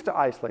choose to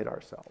isolate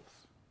ourselves.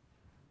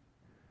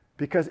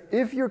 Because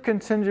if you're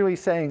continually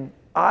saying,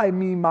 I,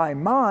 me, my,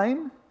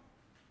 mine,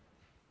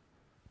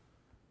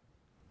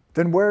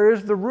 then where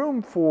is the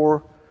room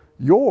for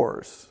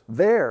yours,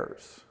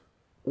 theirs,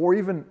 or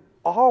even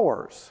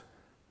ours?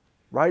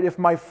 Right? If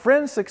my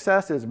friend's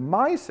success is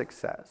my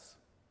success,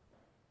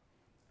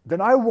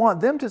 then I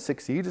want them to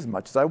succeed as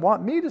much as I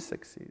want me to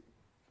succeed.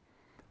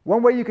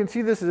 One way you can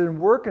see this is in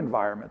work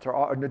environments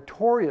are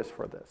notorious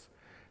for this.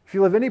 If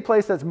you live any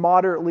place that's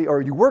moderately,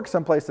 or you work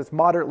someplace that's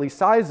moderately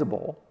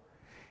sizable,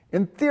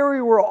 in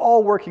theory, we're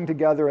all working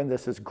together and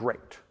this is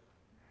great.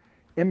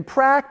 In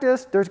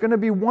practice, there's going to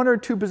be one or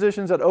two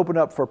positions that open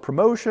up for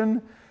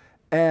promotion,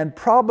 and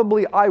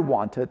probably I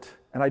want it,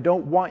 and I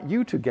don't want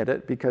you to get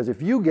it, because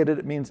if you get it,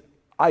 it means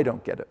I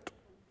don't get it.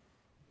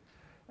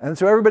 And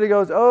so everybody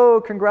goes,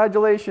 oh,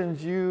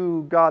 congratulations,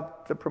 you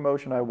got the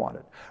promotion I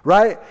wanted,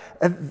 right?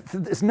 And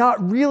it's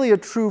not really a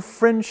true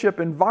friendship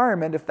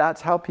environment if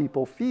that's how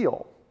people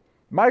feel.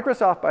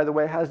 Microsoft, by the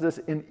way, has this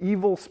in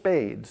evil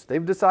spades.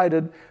 They've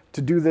decided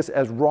to do this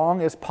as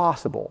wrong as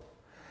possible.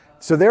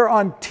 So they're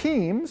on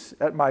teams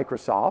at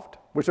Microsoft,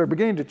 which are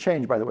beginning to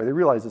change, by the way. They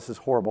realize this is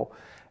horrible.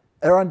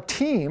 They're on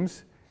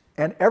teams,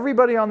 and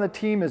everybody on the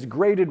team is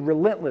graded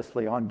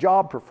relentlessly on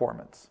job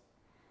performance.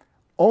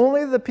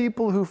 Only the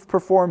people who've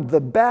performed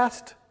the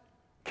best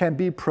can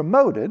be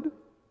promoted,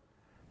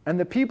 and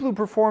the people who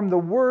perform the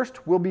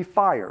worst will be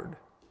fired.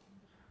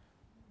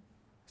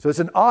 So it's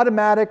an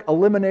automatic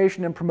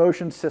elimination and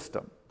promotion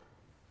system.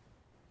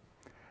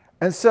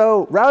 And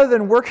so rather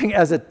than working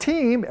as a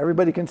team,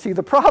 everybody can see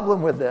the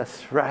problem with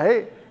this,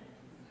 right?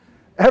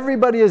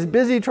 Everybody is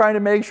busy trying to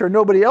make sure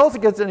nobody else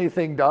gets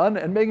anything done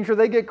and making sure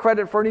they get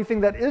credit for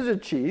anything that is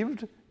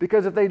achieved,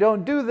 because if they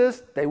don't do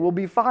this, they will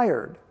be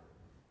fired.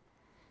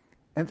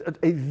 And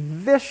a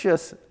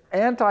vicious,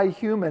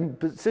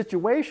 anti-human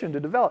situation to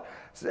develop.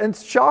 And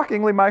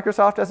shockingly,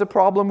 Microsoft has a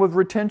problem with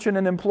retention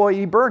and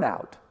employee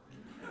burnout.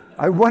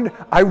 I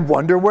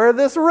wonder where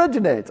this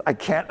originates. I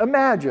can't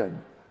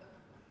imagine.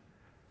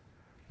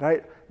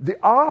 Right? The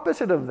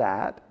opposite of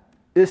that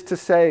is to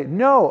say,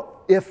 no,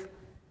 if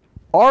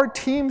our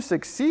team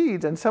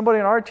succeeds and somebody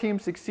on our team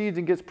succeeds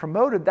and gets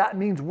promoted, that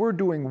means we're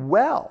doing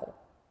well.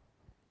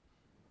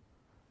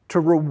 To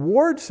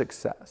reward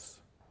success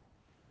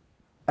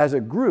as a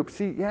group,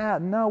 see, yeah,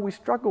 no, we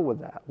struggle with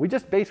that. We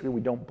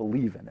don't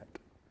believe in it.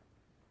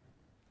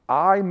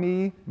 I,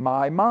 me,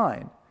 my,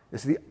 mine.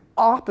 It's the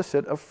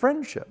opposite of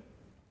friendship.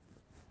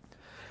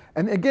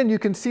 And again, you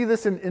can see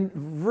this in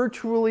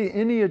virtually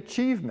any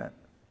achievement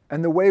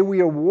and the way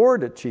we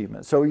award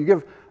achievement. So you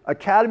give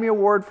Academy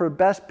Award for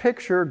Best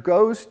Picture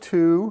goes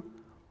to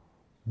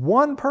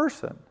one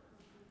person,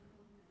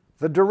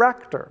 the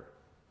director.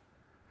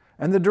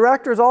 And the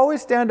directors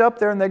always stand up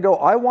there and they go,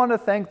 I want to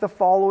thank the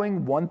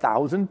following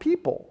 1,000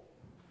 people.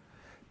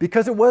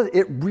 Because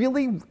it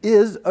really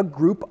is a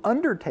group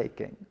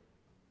undertaking.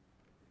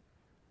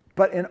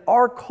 But in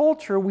our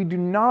culture, we do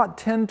not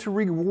tend to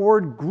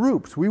reward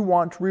groups. We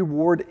want to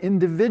reward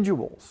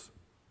individuals.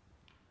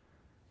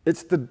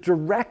 It's the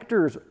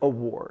director's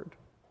award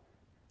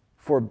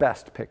for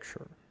Best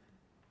Picture,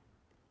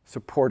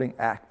 supporting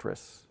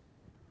actress.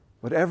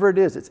 Whatever it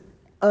is, it's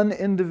an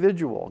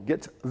individual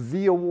gets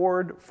the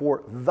award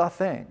for the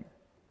thing.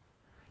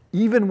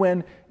 Even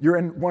when you're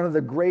in one of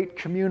the great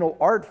communal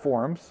art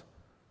forms,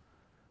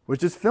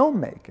 which is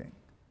filmmaking.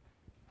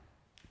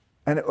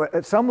 And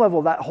at some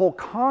level, that whole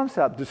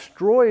concept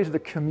destroys the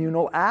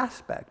communal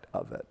aspect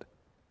of it,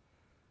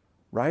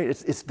 right?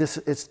 It's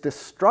this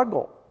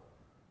struggle.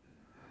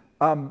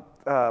 Wynton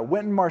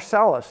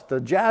Marsalis,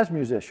 the jazz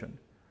musician,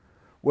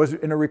 was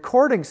in a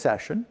recording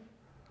session,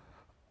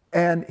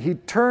 and he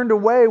turned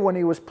away when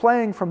he was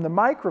playing from the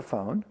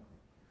microphone.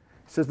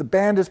 He says, the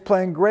band is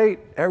playing great,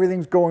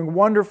 everything's going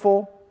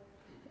wonderful,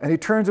 and he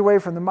turns away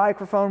from the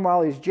microphone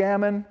while he's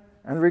jamming,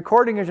 and the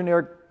recording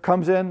engineer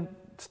comes in,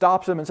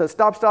 stops him and says,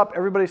 "Stop, stop,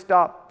 everybody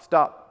stop,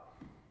 stop."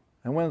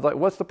 And Wen's like,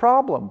 "What's the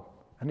problem?"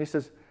 And he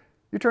says,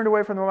 "You turned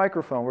away from the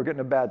microphone. We're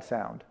getting a bad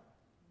sound."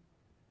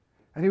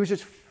 And he was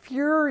just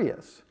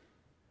furious.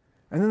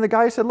 And then the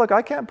guy said, "Look,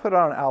 I can't put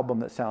out an album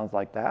that sounds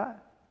like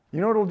that. You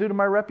know what it'll do to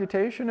my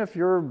reputation if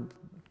you're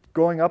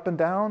going up and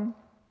down?"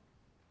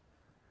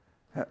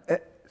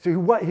 So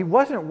he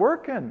wasn't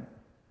working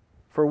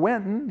for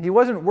Winton. He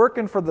wasn't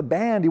working for the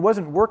band. He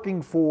wasn't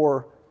working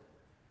for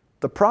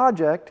the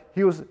project.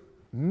 He was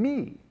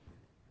me.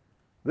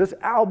 This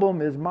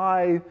album is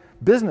my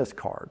business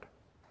card.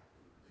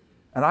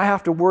 And I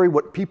have to worry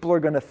what people are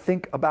going to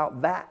think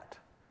about that.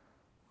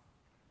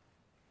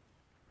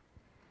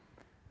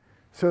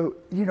 So,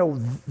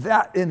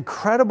 that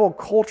incredible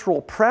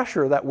cultural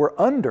pressure that we're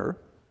under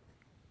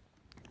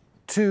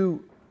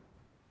to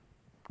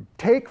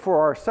take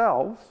for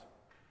ourselves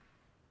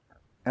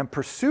and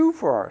pursue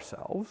for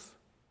ourselves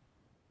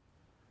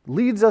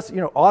leads us,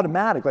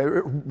 automatically,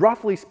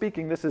 roughly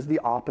speaking, this is the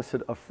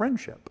opposite of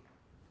friendship,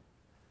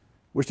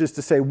 which is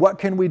to say, what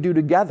can we do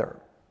together?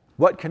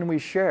 What can we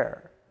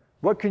share?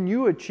 What can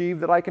you achieve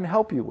that I can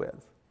help you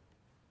with?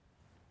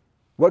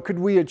 What could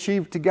we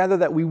achieve together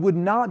that we would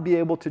not be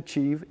able to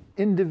achieve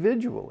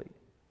individually?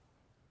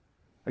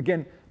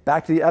 Again,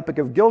 back to the Epic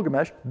of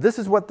Gilgamesh, this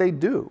is what they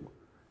do.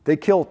 They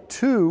kill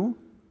two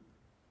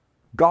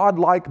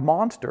godlike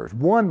monsters,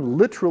 one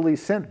literally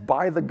sent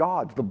by the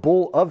gods, the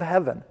bull of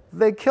heaven.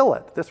 They kill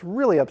it. This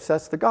really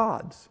upsets the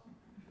gods.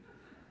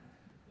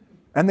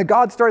 And the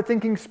gods start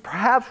thinking,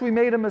 perhaps we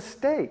made a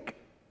mistake.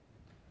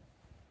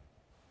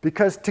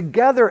 Because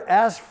together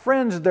as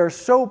friends, they're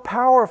so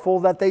powerful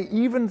that they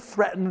even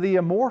threaten the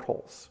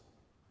immortals.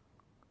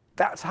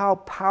 That's how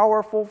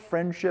powerful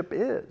friendship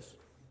is.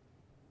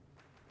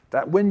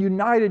 That when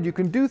united, you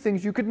can do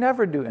things you could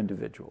never do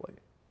individually.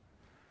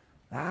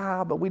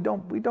 But we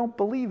don't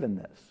believe in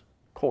this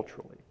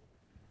culturally.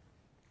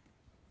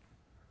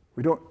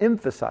 We don't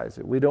emphasize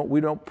it. We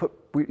don't put,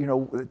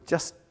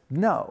 just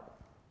no.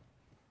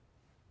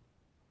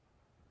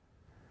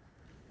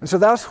 And so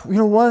that's,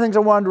 one of the things I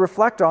wanted to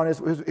reflect on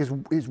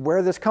is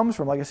where this comes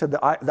from. Like I said,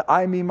 the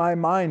I, me, my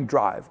mind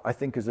drive, I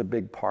think, is a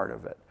big part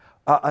of it.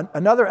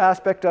 Another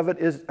aspect of it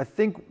is, I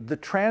think, the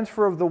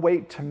transfer of the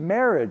weight to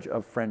marriage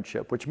of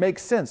friendship, which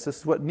makes sense. This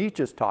is what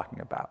Nietzsche's talking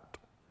about.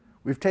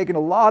 We've taken a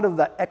lot of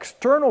the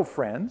external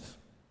friends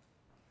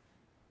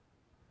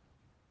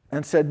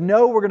and said,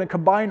 no, we're going to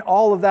combine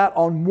all of that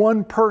on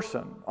one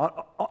person.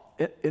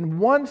 In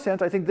one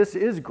sense, I think this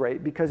is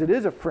great because it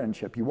is a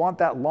friendship. You want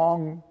that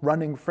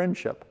long-running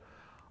friendship.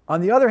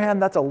 On the other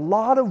hand, that's a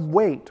lot of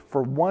weight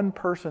for one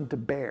person to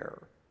bear.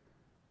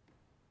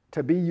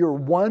 To be your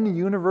one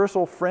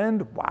universal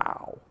friend,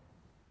 wow.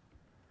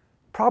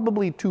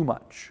 Probably too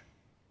much.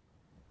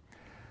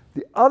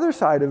 The other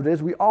side of it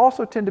is we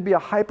also tend to be a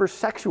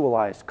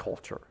hypersexualized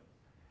culture.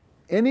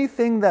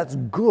 Anything that's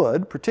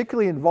good,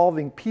 particularly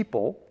involving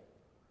people,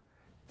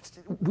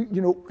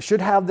 should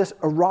have this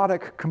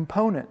erotic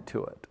component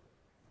to it.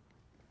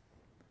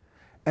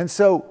 And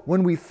so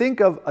when we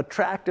think of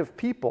attractive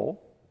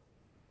people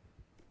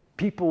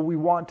we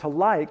want to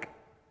like,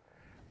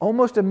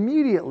 almost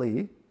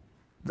immediately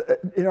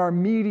in our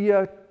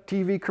media,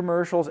 TV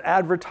commercials,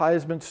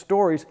 advertisements,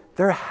 stories,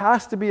 there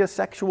has to be a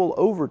sexual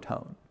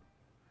overtone.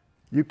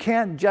 You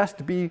can't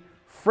just be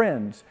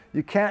friends.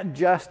 You can't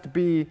just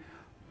be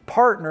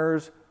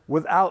partners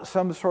without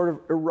some sort of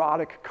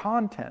erotic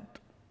content.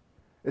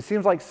 It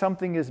seems like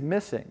something is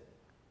missing.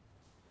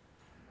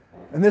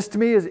 And this to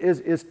me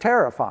is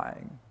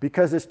terrifying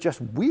because it's just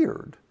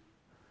weird.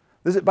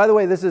 By the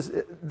way, I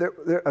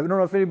don't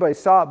know if anybody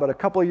saw it, but a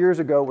couple of years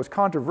ago it was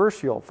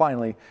controversial,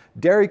 finally.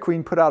 Dairy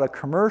Queen put out a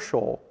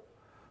commercial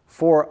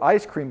for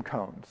ice cream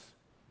cones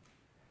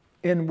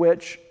in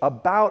which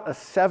about a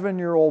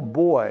 7-year-old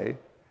boy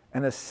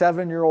and a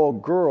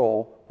 7-year-old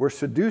girl were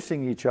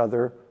seducing each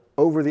other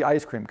over the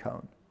ice cream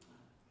cone.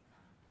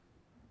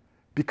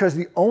 Because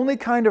the only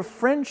kind of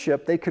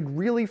friendship they could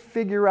really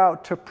figure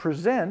out to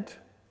present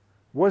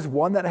was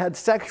one that had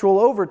sexual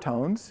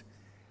overtones,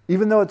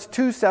 even though it's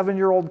two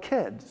 7-year-old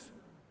kids.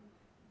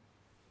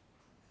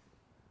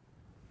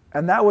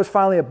 And that was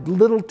finally a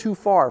little too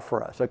far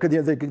for us. The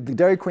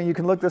Dairy Queen, you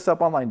can look this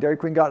up online. Dairy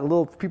Queen got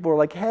people were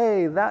like,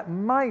 hey, that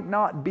might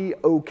not be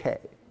okay.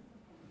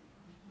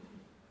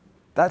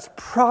 That's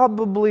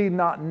probably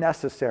not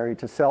necessary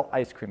to sell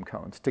ice cream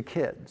cones to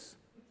kids.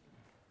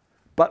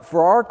 But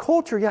for our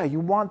culture, yeah, you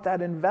want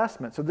that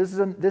investment. So this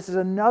is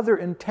another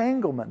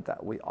entanglement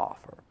that we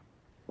offer.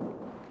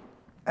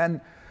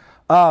 And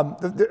but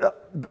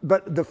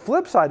the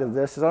flip side of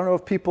this is, I don't know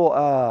if people,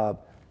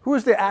 who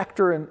was the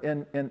actor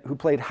who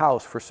played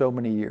House for so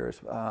many years?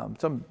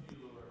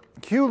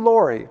 Hugh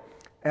Laurie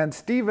and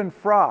Stephen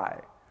Fry.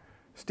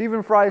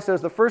 Stephen Fry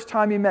says the first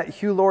time he met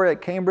Hugh Laurie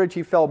at Cambridge,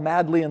 he fell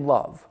madly in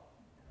love,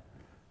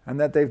 and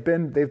that they've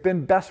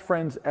been best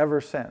friends ever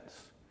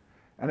since.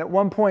 And at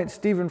one point,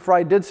 Stephen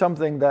Fry did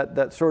something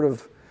that sort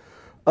of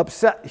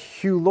upset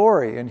Hugh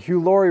Laurie. And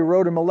Hugh Laurie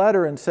wrote him a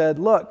letter and said,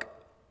 look,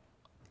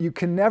 you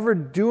can never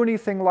do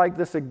anything like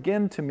this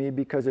again to me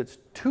because it's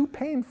too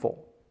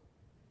painful.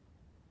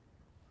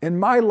 In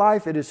my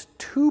life, it is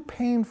too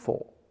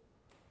painful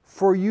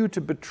for you to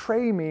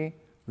betray me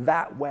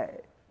that way.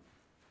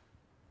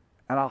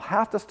 And I'll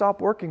have to stop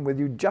working with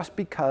you just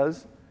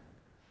because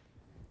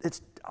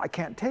I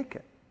can't take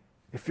it.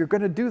 If you're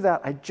going to do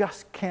that, I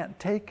just can't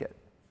take it.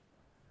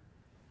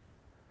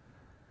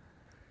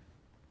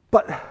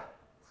 But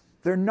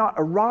they're not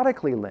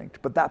erotically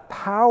linked, but that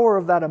power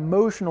of that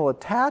emotional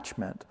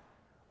attachment,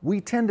 we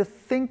tend to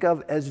think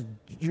of as,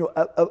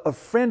 a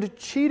friend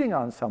cheating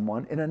on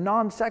someone in a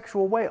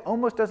non-sexual way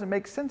almost doesn't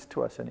make sense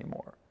to us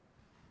anymore.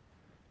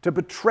 To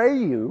betray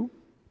you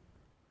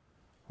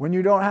when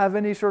you don't have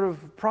any sort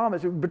of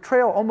promise.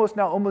 Betrayal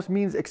almost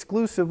means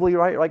exclusively,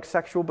 right, like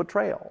sexual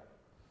betrayal.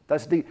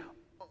 That's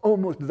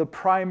almost the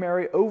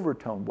primary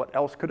overtone. What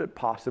else could it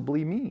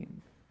possibly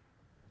mean?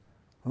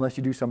 Unless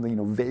you do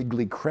something,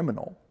 vaguely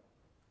criminal.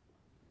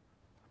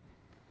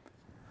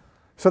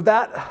 So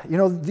that,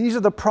 these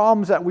are the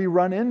problems that we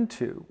run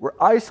into. We're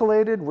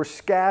isolated, we're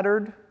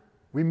scattered,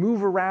 we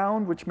move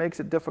around, which makes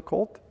it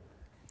difficult.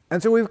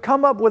 And so we've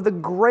come up with a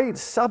great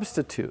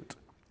substitute,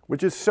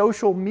 which is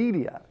social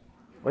media,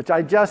 which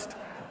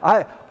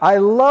I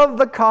love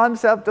the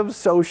concept of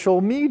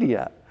social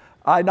media.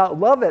 I not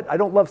love it. I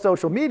don't love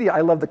social media.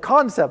 I love the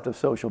concept of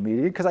social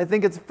media because I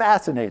think it's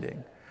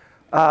fascinating.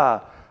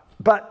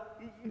 But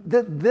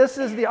this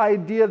is the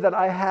idea that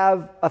I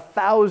have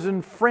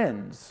 1,000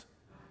 friends.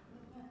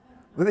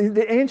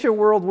 The ancient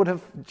world would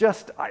have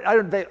just, I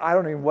don't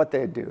know what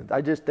they'd do.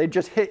 They'd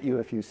just hit you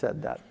if you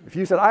said that. If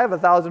you said, I have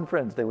 1,000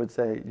 friends, they would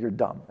say, you're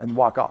dumb, and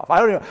walk off. I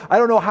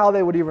don't know how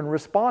they would even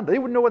respond. They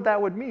wouldn't know what that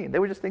would mean. They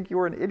would just think you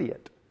were an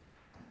idiot.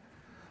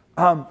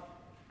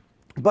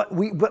 But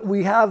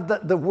we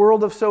have the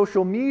world of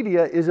social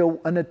media is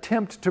an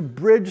attempt to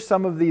bridge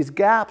some of these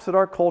gaps that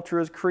our culture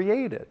has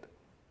created.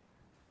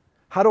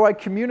 How do I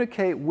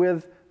communicate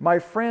with my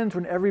friends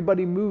when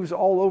everybody moves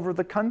all over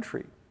the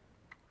country?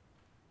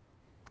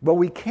 But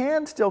we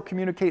can still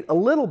communicate a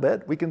little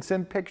bit. We can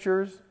send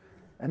pictures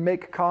and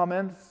make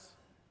comments.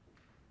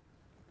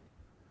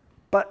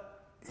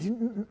 But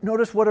you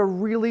notice what a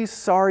really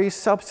sorry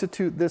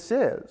substitute this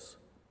is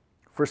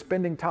for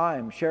spending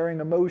time, sharing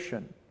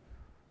emotion,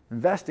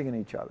 investing in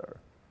each other.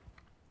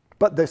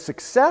 But the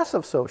success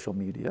of social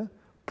media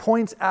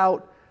points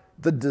out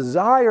the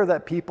desire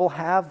that people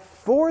have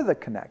for the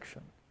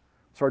connection.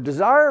 So our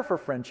desire for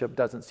friendship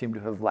doesn't seem to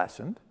have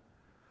lessened.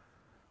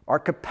 Our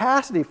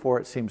capacity for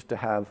it seems to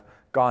have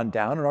gone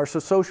down, and our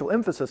social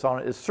emphasis on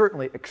it is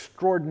certainly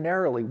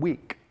extraordinarily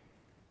weak.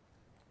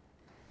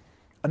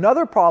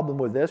 Another problem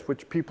with this,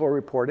 which people are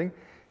reporting,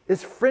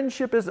 is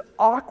friendship is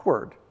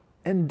awkward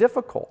and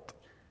difficult.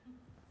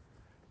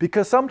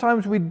 Because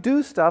sometimes we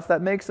do stuff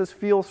that makes us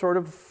feel sort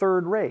of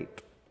third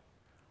rate.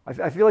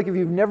 I feel like if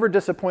you've never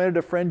disappointed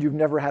a friend, you've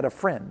never had a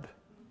friend.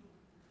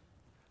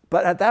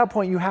 But at that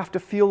point, you have to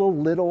feel a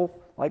little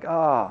like,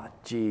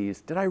 geez,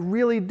 did I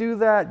really do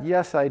that?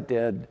 Yes, I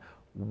did.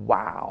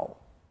 Wow.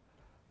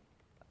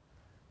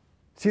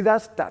 See,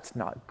 that's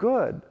not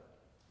good.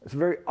 It's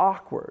very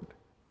awkward.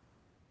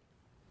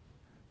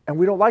 And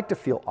we don't like to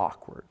feel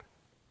awkward.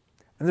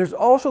 And there's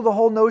also the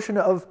whole notion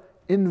of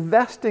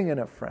investing in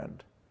a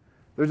friend.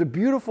 There's a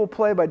beautiful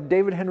play by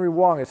David Henry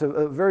Wong. It's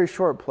a very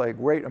short play,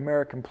 great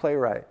American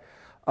playwright,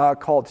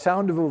 called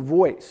Sound of a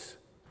Voice.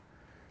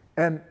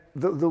 And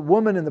the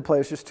woman in the play,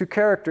 it's just two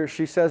characters,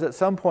 she says at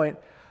some point,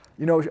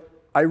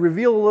 I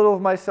reveal a little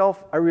of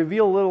myself,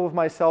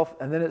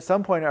 and then at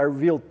some point I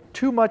reveal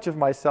too much of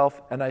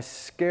myself and I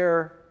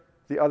scare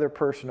the other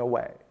person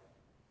away.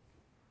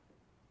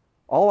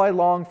 All I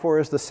long for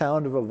is the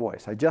sound of a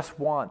voice. I just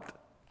want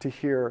to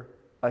hear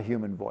a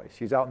human voice.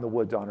 She's out in the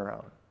woods on her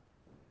own.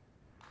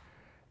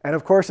 And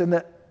of course, in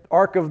the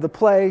arc of the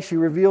play, she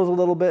reveals a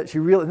little bit,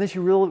 and then she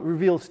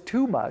reveals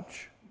too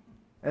much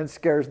and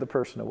scares the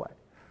person away.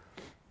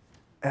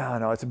 I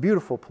know, it's a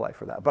beautiful play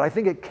for that. But I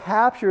think it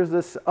captures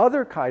this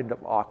other kind of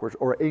awkward,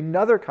 or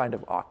another kind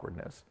of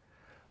awkwardness,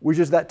 which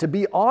is that to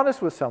be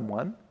honest with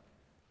someone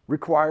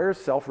requires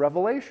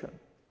self-revelation.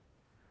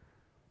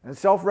 And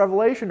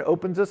self-revelation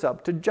opens us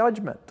up to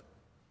judgment.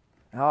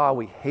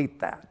 We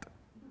hate that.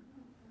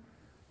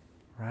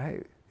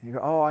 Right? You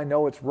go, I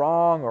know it's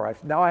wrong, or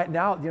it's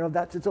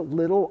a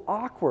little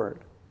awkward.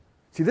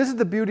 See, this is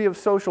the beauty of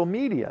social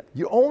media.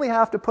 You only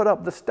have to put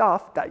up the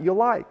stuff that you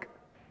like.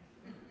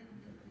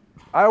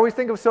 I always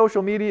think of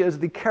social media as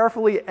the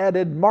carefully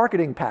edited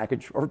marketing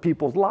package for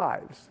people's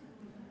lives.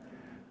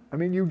 I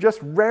mean, you just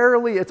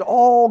rarely, it's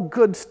all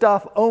good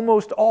stuff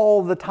almost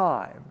all the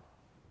time.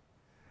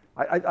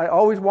 I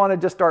always want to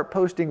just start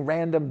posting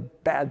random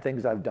bad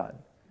things I've done.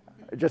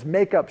 Just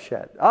make up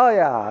shit. Oh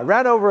yeah, I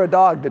ran over a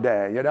dog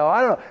today, I don't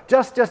know.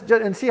 Just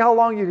and see how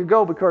long you could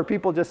go before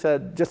people just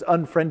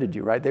unfriended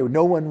you, right?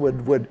 No one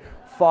would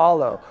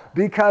follow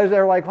because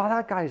they're like, well,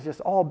 that guy's just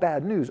all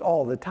bad news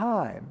all the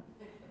time.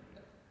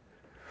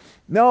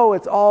 No,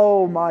 it's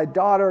my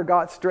daughter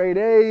got straight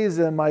A's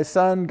and my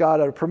son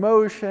got a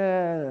promotion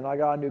and I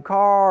got a new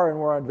car and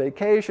we're on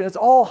vacation. It's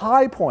all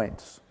high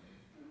points.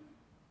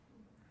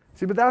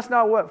 See, but that's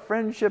not what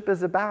friendship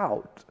is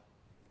about.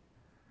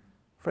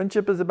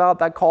 Friendship is about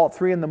that call at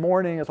 3 in the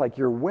morning. It's like,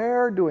 you're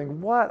where?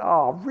 Doing what?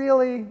 Oh,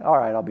 really? All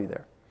right, I'll be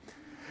there.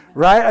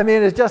 Right? I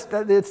mean, it's just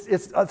that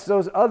it's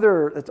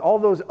all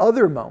those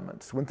other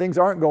moments when things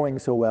aren't going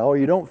so well, or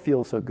you don't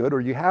feel so good, or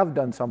you have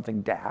done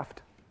something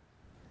daft.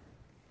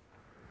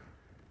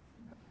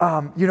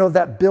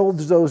 That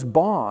builds those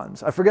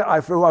bonds. I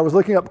was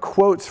looking up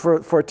quotes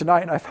for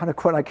tonight, and I found a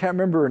quote, and I can't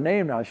remember her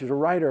name now. She's a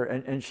writer,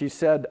 and she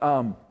said,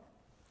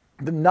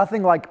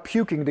 nothing like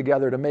puking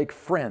together to make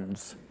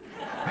friends.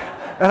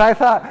 And I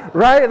thought,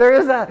 right, there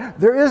is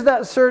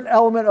that certain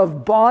element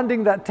of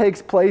bonding that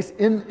takes place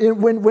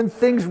when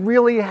things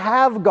really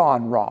have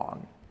gone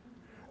wrong.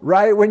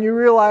 Right? When you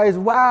realize,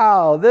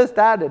 wow,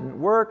 that didn't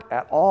work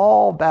at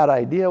all, bad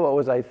idea, what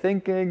was I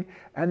thinking?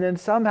 And then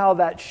somehow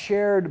that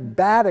shared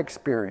bad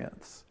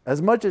experience,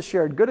 as much as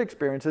shared good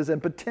experiences,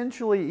 and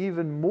potentially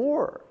even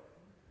more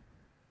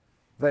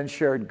than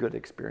shared good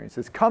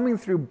experiences, coming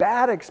through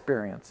bad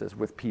experiences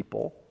with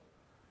people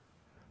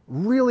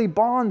really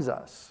bonds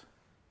us.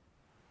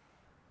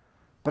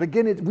 But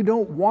again, we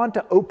don't want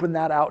to open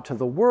that out to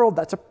the world.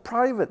 That's a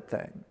private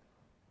thing,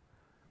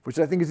 which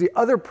I think is the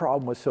other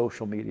problem with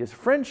social media. Is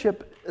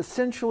friendship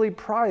essentially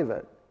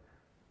private,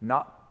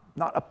 not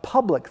a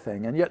public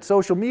thing, and yet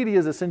social media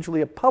is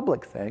essentially a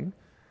public thing,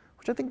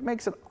 which I think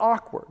makes it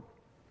awkward.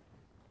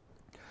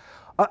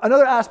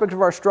 Another aspect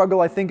of our struggle,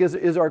 I think,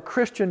 is our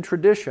Christian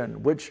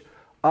tradition, which,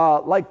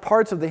 like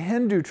parts of the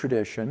Hindu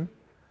tradition,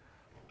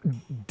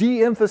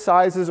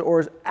 de-emphasizes or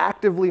is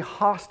actively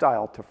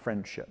hostile to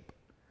friendship.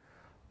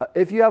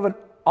 If you have an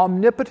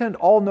omnipotent,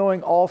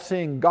 all-knowing,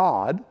 all-seeing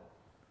God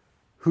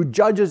who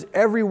judges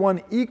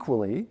everyone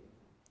equally,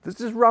 this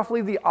is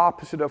roughly the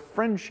opposite of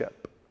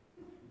friendship.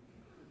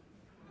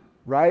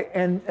 Right?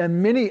 And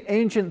many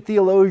ancient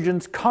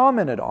theologians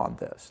commented on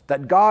this,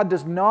 that God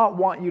does not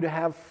want you to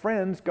have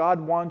friends, God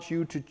wants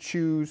you to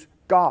choose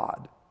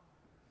God.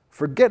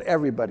 Forget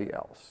everybody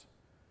else.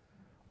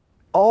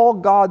 All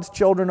God's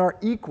children are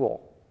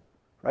equal.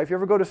 Right? If you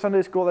ever go to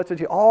Sunday school, that's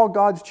what all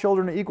God's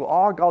children are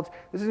equal.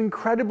 This is an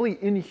incredibly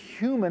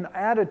inhuman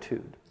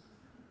attitude.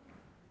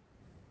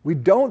 We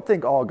don't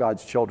think all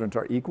God's children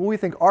are equal. We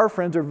think our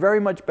friends are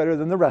very much better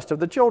than the rest of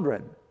the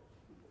children.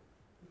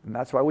 And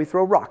that's why we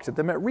throw rocks at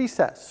them at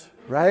recess,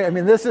 right? I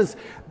mean, this is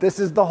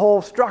the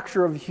whole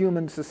structure of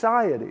human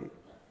society.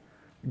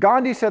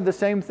 Gandhi said the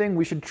same thing.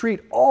 We should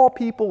treat all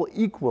people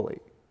equally.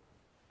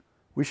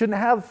 We shouldn't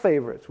have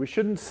favorites. We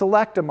shouldn't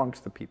select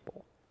amongst the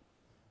people.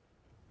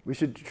 We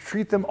should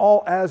treat them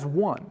all as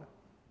one.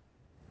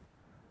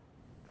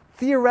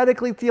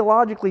 Theoretically,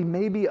 theologically,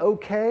 maybe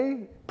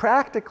okay.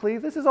 Practically,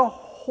 this is a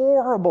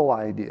horrible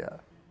idea.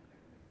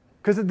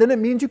 Because then it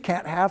means you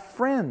can't have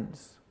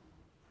friends.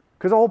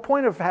 Because the whole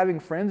point of having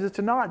friends is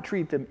to not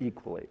treat them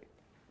equally.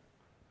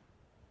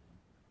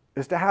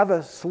 Is to have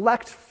a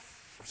select,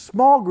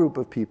 small group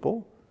of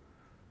people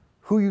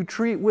who you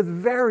treat with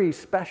very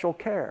special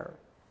care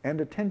and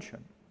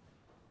attention.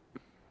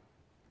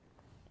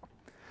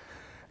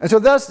 And so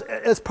that's,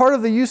 as part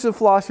of the use of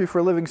philosophy for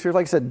a living series,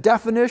 like I said,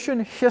 definition,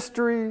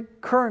 history,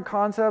 current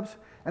concepts,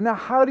 and now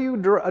how do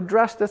you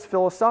address this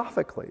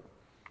philosophically?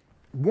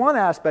 One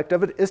aspect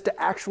of it is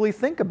to actually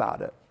think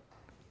about it.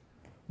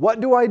 What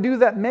do I do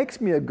that makes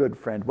me a good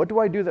friend? What do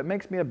I do that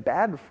makes me a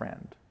bad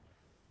friend?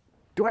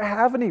 Do I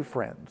have any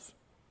friends?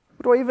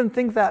 What do I even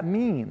think that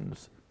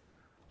means?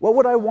 What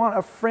would I want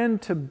a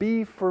friend to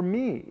be for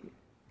me?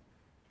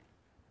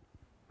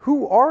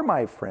 Who are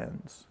my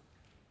friends?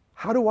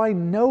 How do I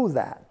know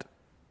that?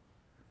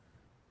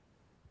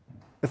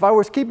 If I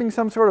was keeping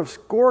some sort of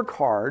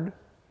scorecard,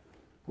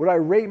 would I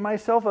rate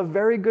myself a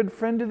very good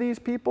friend to these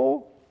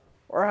people?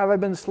 Or have I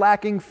been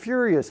slacking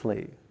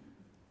furiously?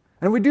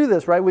 And we do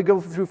this, right? We go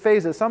through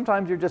phases.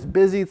 Sometimes you're just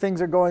busy,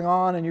 things are going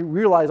on, and you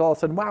realize all of a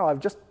sudden, wow, I've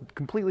just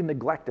completely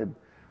neglected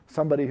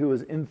somebody who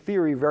is, in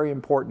theory, very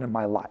important in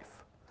my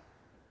life.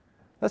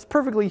 That's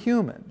perfectly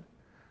human.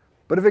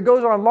 But if it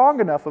goes on long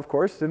enough, of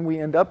course, then we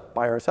end up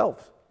by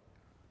ourselves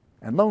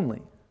and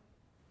lonely.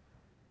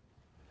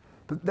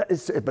 But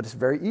it's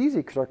very easy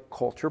because our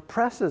culture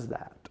presses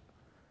that.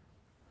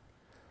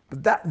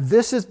 But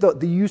this is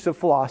the use of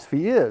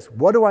philosophy is.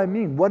 What do I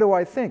mean? What do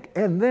I think?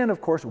 And then,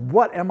 of course,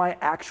 what am I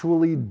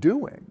actually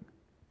doing?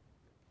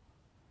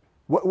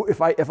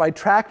 If I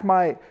tracked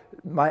my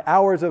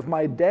hours of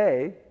my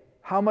day,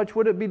 how much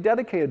would it be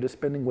dedicated to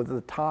spending with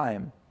the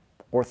time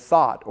or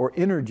thought or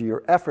energy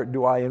or effort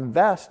do I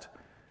invest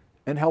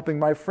in helping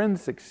my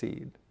friends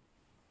succeed?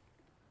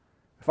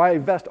 If I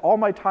invest all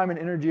my time and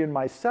energy in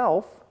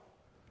myself,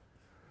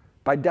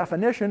 by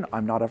definition,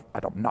 I'm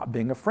not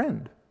being a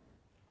friend.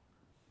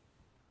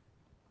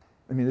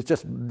 I mean, it's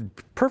just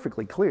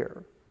perfectly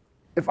clear.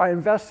 If I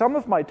invest some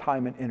of my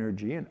time and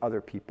energy in other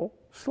people,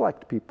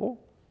 select people,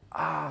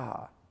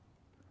 now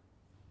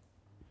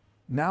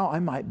I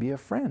might be a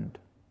friend.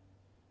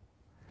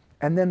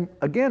 And then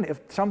again,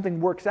 if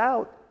something works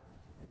out,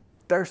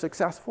 they're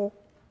successful,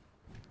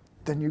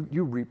 then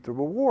you reap the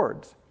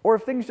rewards. Or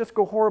if things just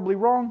go horribly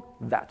wrong,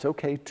 that's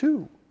okay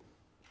too.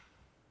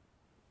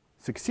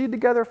 succeed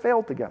together,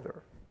 fail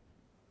together.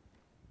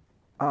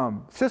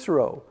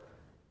 Cicero,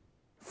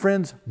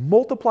 friends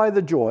multiply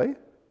the joy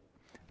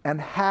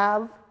and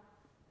have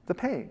the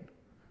pain.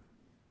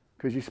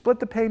 Because you split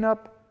the pain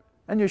up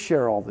and you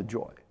share all the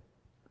joy.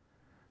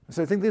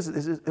 So I think this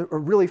is a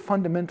really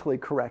fundamentally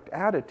correct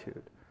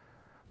attitude.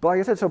 But like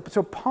I said,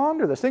 so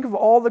ponder this. Think of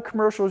all the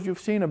commercials you've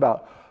seen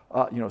about,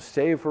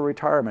 save for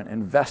retirement,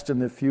 invest in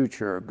the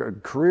future,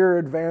 career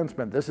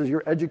advancement. This is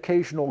your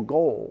educational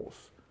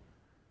goals.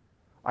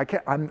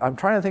 I'm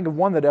trying to think of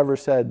one that ever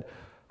said,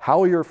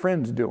 how are your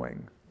friends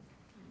doing?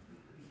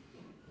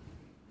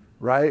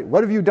 Right?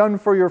 What have you done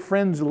for your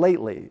friends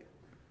lately?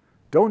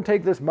 Don't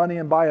take this money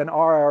and buy an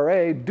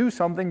IRA. Do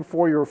something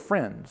for your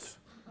friends.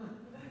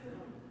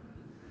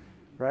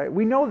 Right?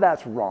 We know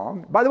that's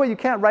wrong. By the way, you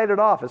can't write it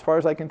off as far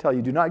as I can tell.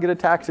 You do not get a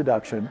tax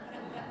deduction.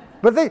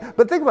 But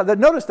think about that.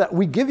 Notice that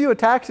we give you a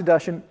tax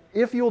deduction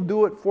if you'll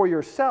do it for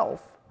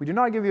yourself. We do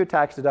not give you a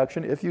tax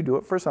deduction if you do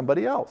it for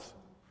somebody else.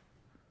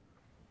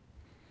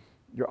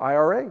 Your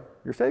IRA,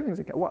 your savings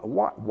account.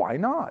 Why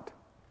not?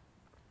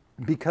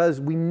 Because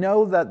we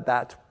know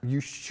that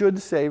you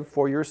should save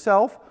for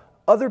yourself.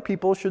 Other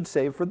people should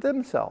save for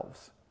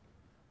themselves.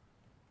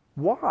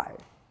 Why?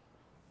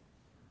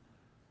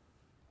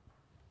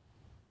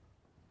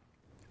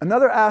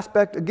 Another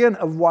aspect, again,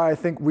 of why I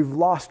think we've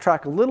lost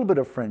track a little bit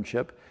of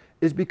friendship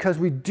is because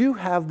we do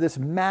have this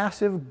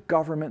massive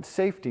government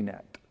safety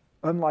net,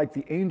 unlike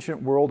the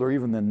ancient world or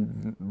even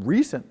the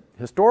recent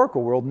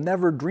historical world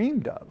never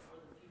dreamed of.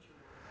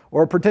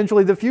 Or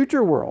potentially the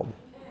future world.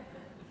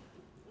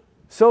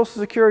 Social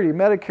Security,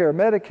 Medicare,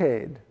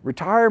 Medicaid,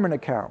 retirement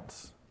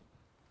accounts.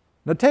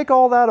 Now take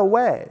all that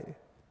away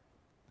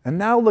and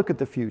now look at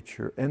the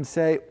future and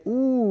say,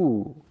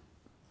 ooh,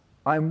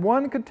 I'm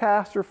one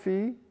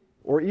catastrophe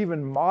or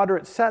even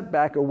moderate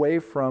setback away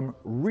from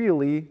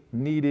really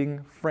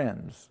needing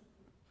friends.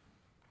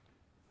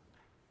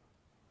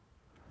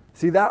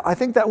 See, I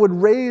think that would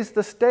raise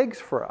the stakes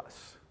for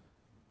us.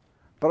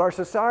 But our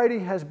society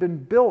has been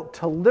built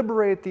to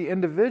liberate the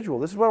individual.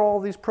 This is what all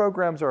these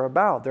programs are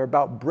about. They're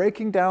about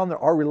breaking down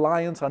our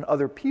reliance on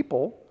other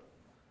people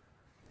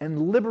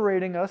and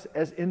liberating us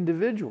as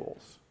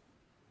individuals.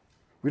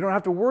 We don't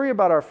have to worry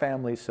about our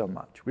families so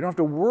much. We don't have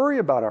to worry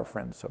about our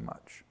friends so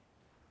much.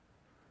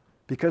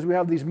 Because we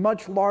have these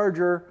much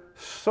larger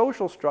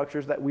social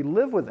structures that we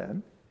live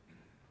within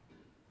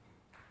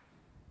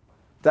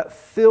that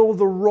fill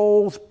the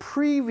roles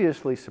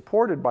previously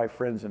supported by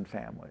friends and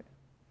family.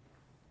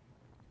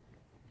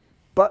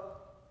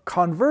 But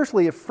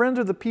conversely, if friends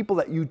are the people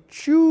that you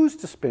choose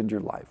to spend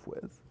your life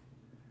with,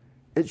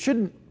 it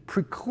shouldn't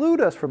preclude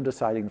us from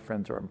deciding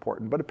friends are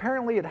important. But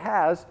apparently it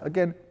has,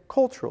 again,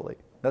 culturally,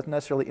 not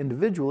necessarily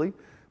individually,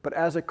 but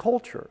as a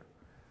culture.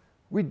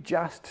 We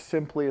just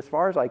simply, as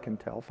far as I can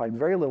tell, find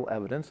very little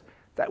evidence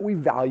that we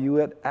value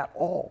it at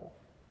all.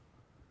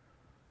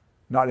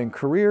 Not in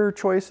career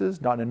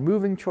choices, not in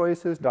moving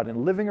choices, not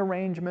in living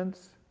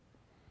arrangements.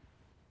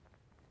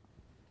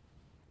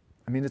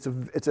 I mean, it's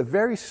a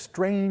very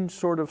strange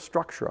sort of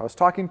structure. I was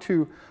talking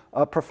to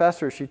a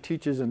professor, she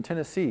teaches in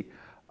Tennessee.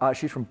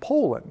 She's from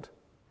Poland.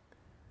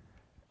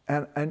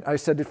 And I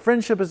said,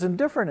 friendship is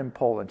indifferent in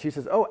Poland. She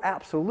says, oh,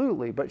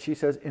 absolutely. But she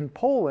says, in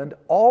Poland,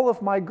 all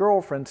of my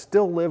girlfriends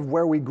still live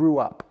where we grew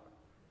up.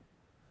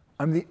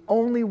 I'm the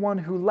only one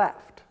who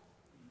left.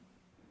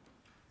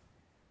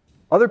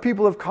 Other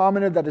people have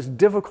commented that it's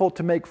difficult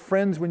to make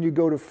friends when you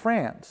go to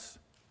France.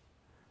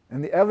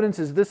 And the evidence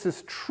is this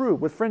is true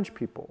with French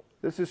people.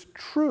 This is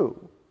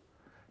true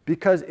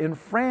because in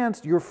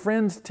France, your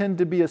friends tend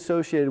to be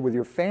associated with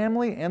your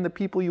family and the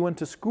people you went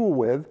to school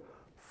with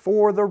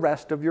for the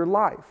rest of your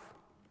life.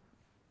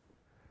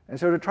 And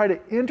so to try to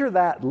enter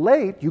that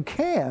late, you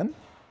can.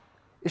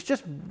 It's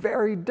just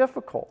very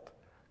difficult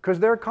because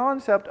their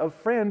concept of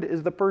friend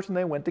is the person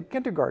they went to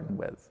kindergarten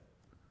with.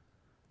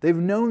 They've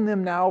known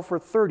them now for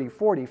 30,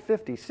 40,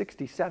 50,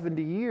 60,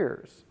 70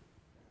 years.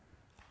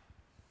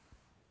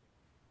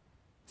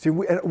 See,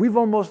 we've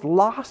almost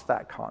lost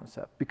that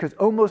concept because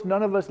almost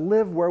none of us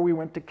live where we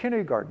went to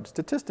kindergarten,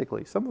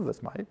 statistically. Some of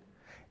us might.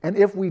 And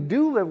if we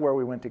do live where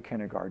we went to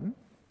kindergarten,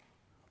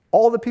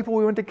 all the people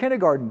we went to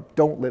kindergarten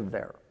don't live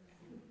there.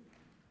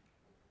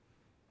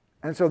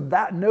 And so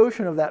that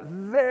notion of that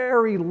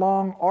very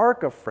long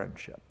arc of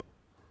friendship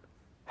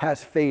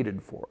has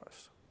faded for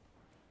us.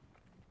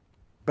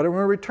 But I'm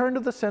going to return to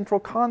the central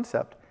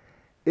concept.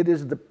 It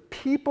is the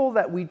people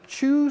that we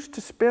choose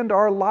to spend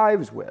our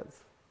lives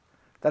with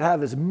that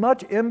have as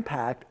much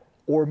impact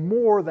or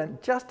more than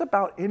just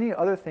about any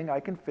other thing I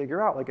can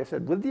figure out. Like I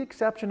said, with the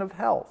exception of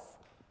health,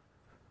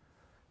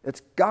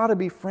 it's got to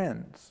be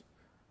friends.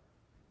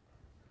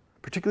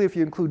 Particularly if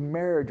you include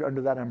marriage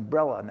under that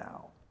umbrella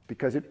now,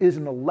 because it is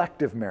an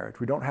elective marriage.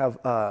 We don't have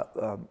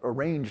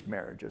arranged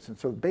marriages. And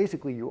so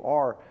basically you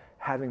are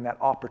having that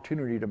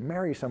opportunity to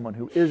marry someone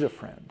who is a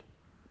friend.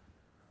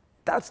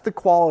 That's the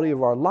quality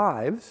of our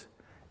lives.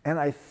 And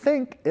I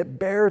think it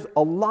bears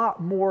a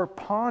lot more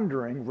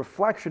pondering,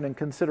 reflection, and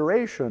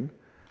consideration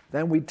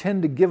than we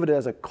tend to give it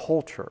as a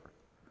culture.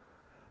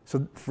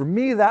 So for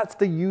me, that's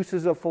the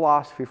uses of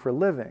philosophy for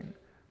living.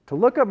 To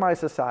look at my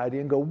society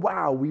and go,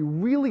 wow, we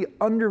really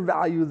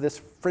undervalue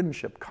this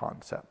friendship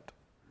concept.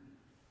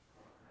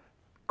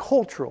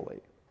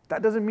 Culturally,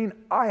 that doesn't mean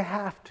I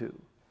have to.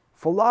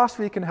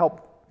 Philosophy can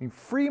help me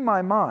free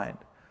my mind.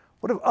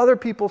 What have other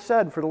people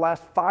said for the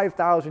last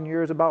 5,000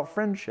 years about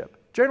friendship?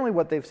 Generally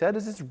what they've said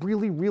is it's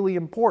really, really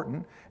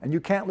important, and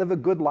you can't live a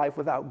good life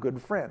without good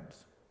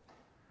friends.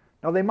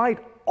 Now they might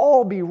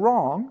all be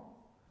wrong,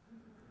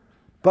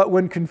 but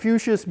when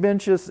Confucius,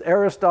 Mencius,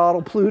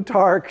 Aristotle,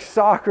 Plutarch,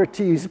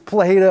 Socrates,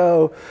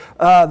 Plato,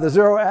 the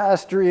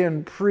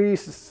Zoroastrian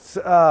priests,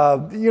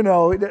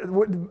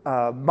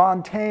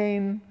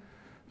 Montaigne,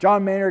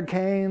 John Maynard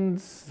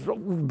Keynes,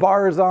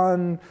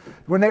 Barzan,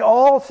 when they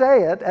all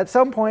say it, at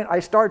some point I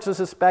start to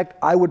suspect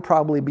I would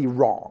probably be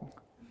wrong.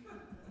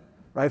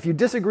 Right? If you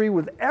disagree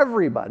with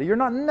everybody, you're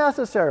not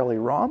necessarily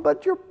wrong,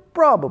 but you're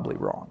probably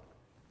wrong.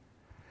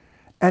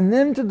 And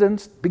then to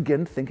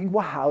begin thinking,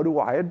 well, how do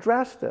I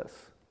address this?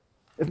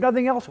 If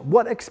nothing else,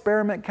 what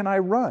experiment can I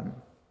run?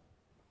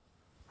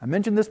 I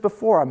mentioned this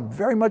before. I'm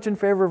very much in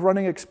favor of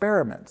running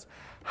experiments.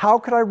 How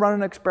could I run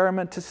an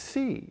experiment to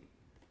see?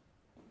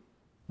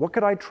 What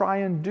could I try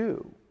and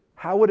do?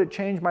 How would it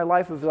change my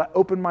life if I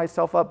opened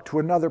myself up to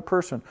another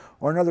person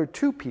or another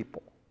two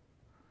people?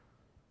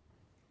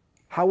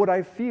 How would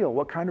I feel?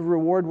 What kind of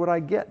reward would I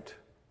get?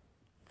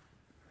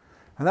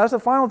 And that's the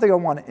final thing I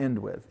want to end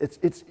with.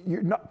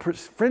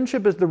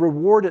 Friendship is the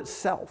reward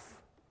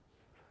itself,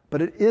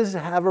 but it is to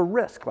have a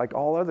risk like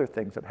all other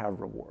things that have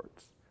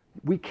rewards.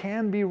 We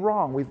can be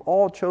wrong. We've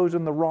all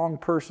chosen the wrong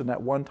person at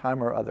one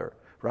time or other,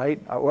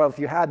 right? Well, if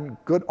you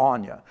hadn't, good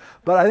on you.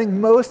 But I think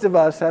most of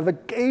us have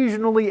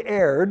occasionally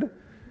erred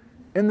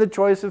in the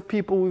choice of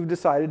people we've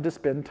decided to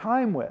spend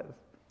time with.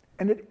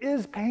 And it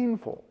is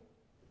painful.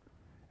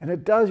 And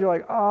it does, you're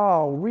like,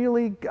 oh,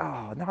 really?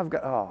 Oh, now I've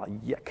got, oh,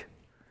 yuck.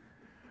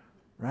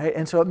 Right?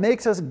 And so it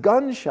makes us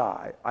gun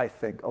shy, I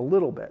think, a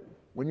little bit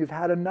when you've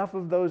had enough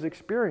of those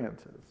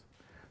experiences.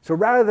 So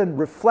rather than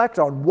reflect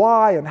on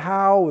why and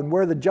how and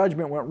where the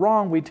judgment went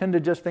wrong, we tend to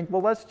just think,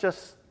 well, let's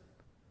just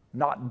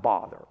not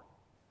bother.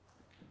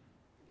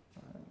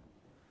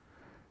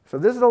 So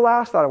this is the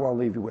last thought I want to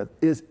leave you with,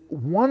 is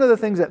one of the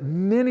things that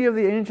many of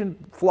the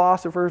ancient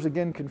philosophers,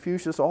 again,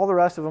 Confucius, all the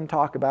rest of them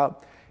talk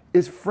about,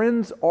 is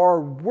friends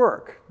are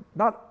work.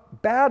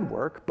 Not bad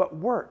work, but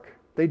work.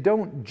 They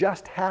don't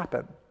just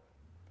happen.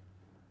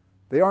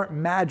 They aren't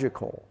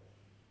magical.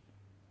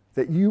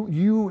 That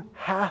you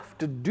have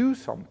to do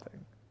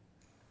something.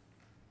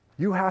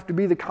 You have to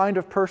be the kind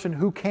of person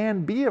who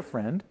can be a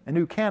friend and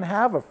who can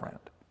have a friend.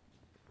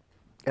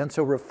 And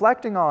so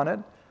reflecting on it,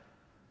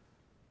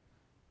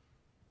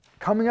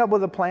 coming up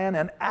with a plan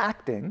and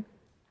acting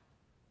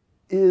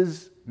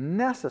is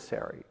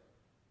necessary,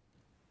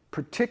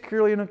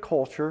 particularly in a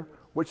culture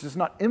which does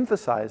not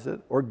emphasize it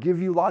or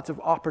give you lots of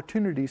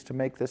opportunities to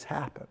make this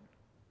happen.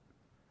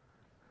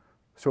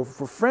 So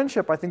for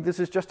friendship, I think this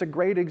is just a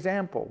great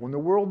example. When the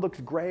world looks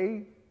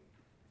gray,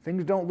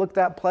 things don't look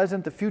that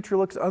pleasant, the future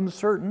looks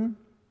uncertain,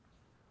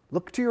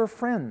 look to your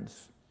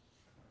friends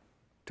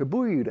to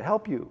buoy you, to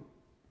help you.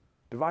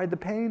 Divide the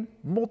pain,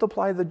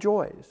 multiply the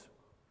joys.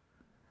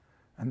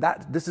 And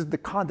this is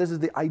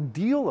the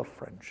ideal of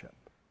friendship.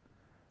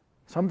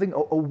 Something,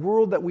 a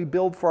world that we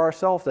build for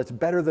ourselves that's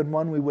better than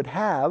one we would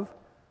have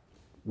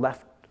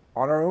left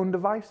on our own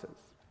devices.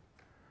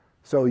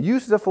 So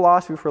uses of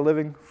philosophy for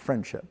living,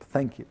 friendship.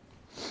 Thank you.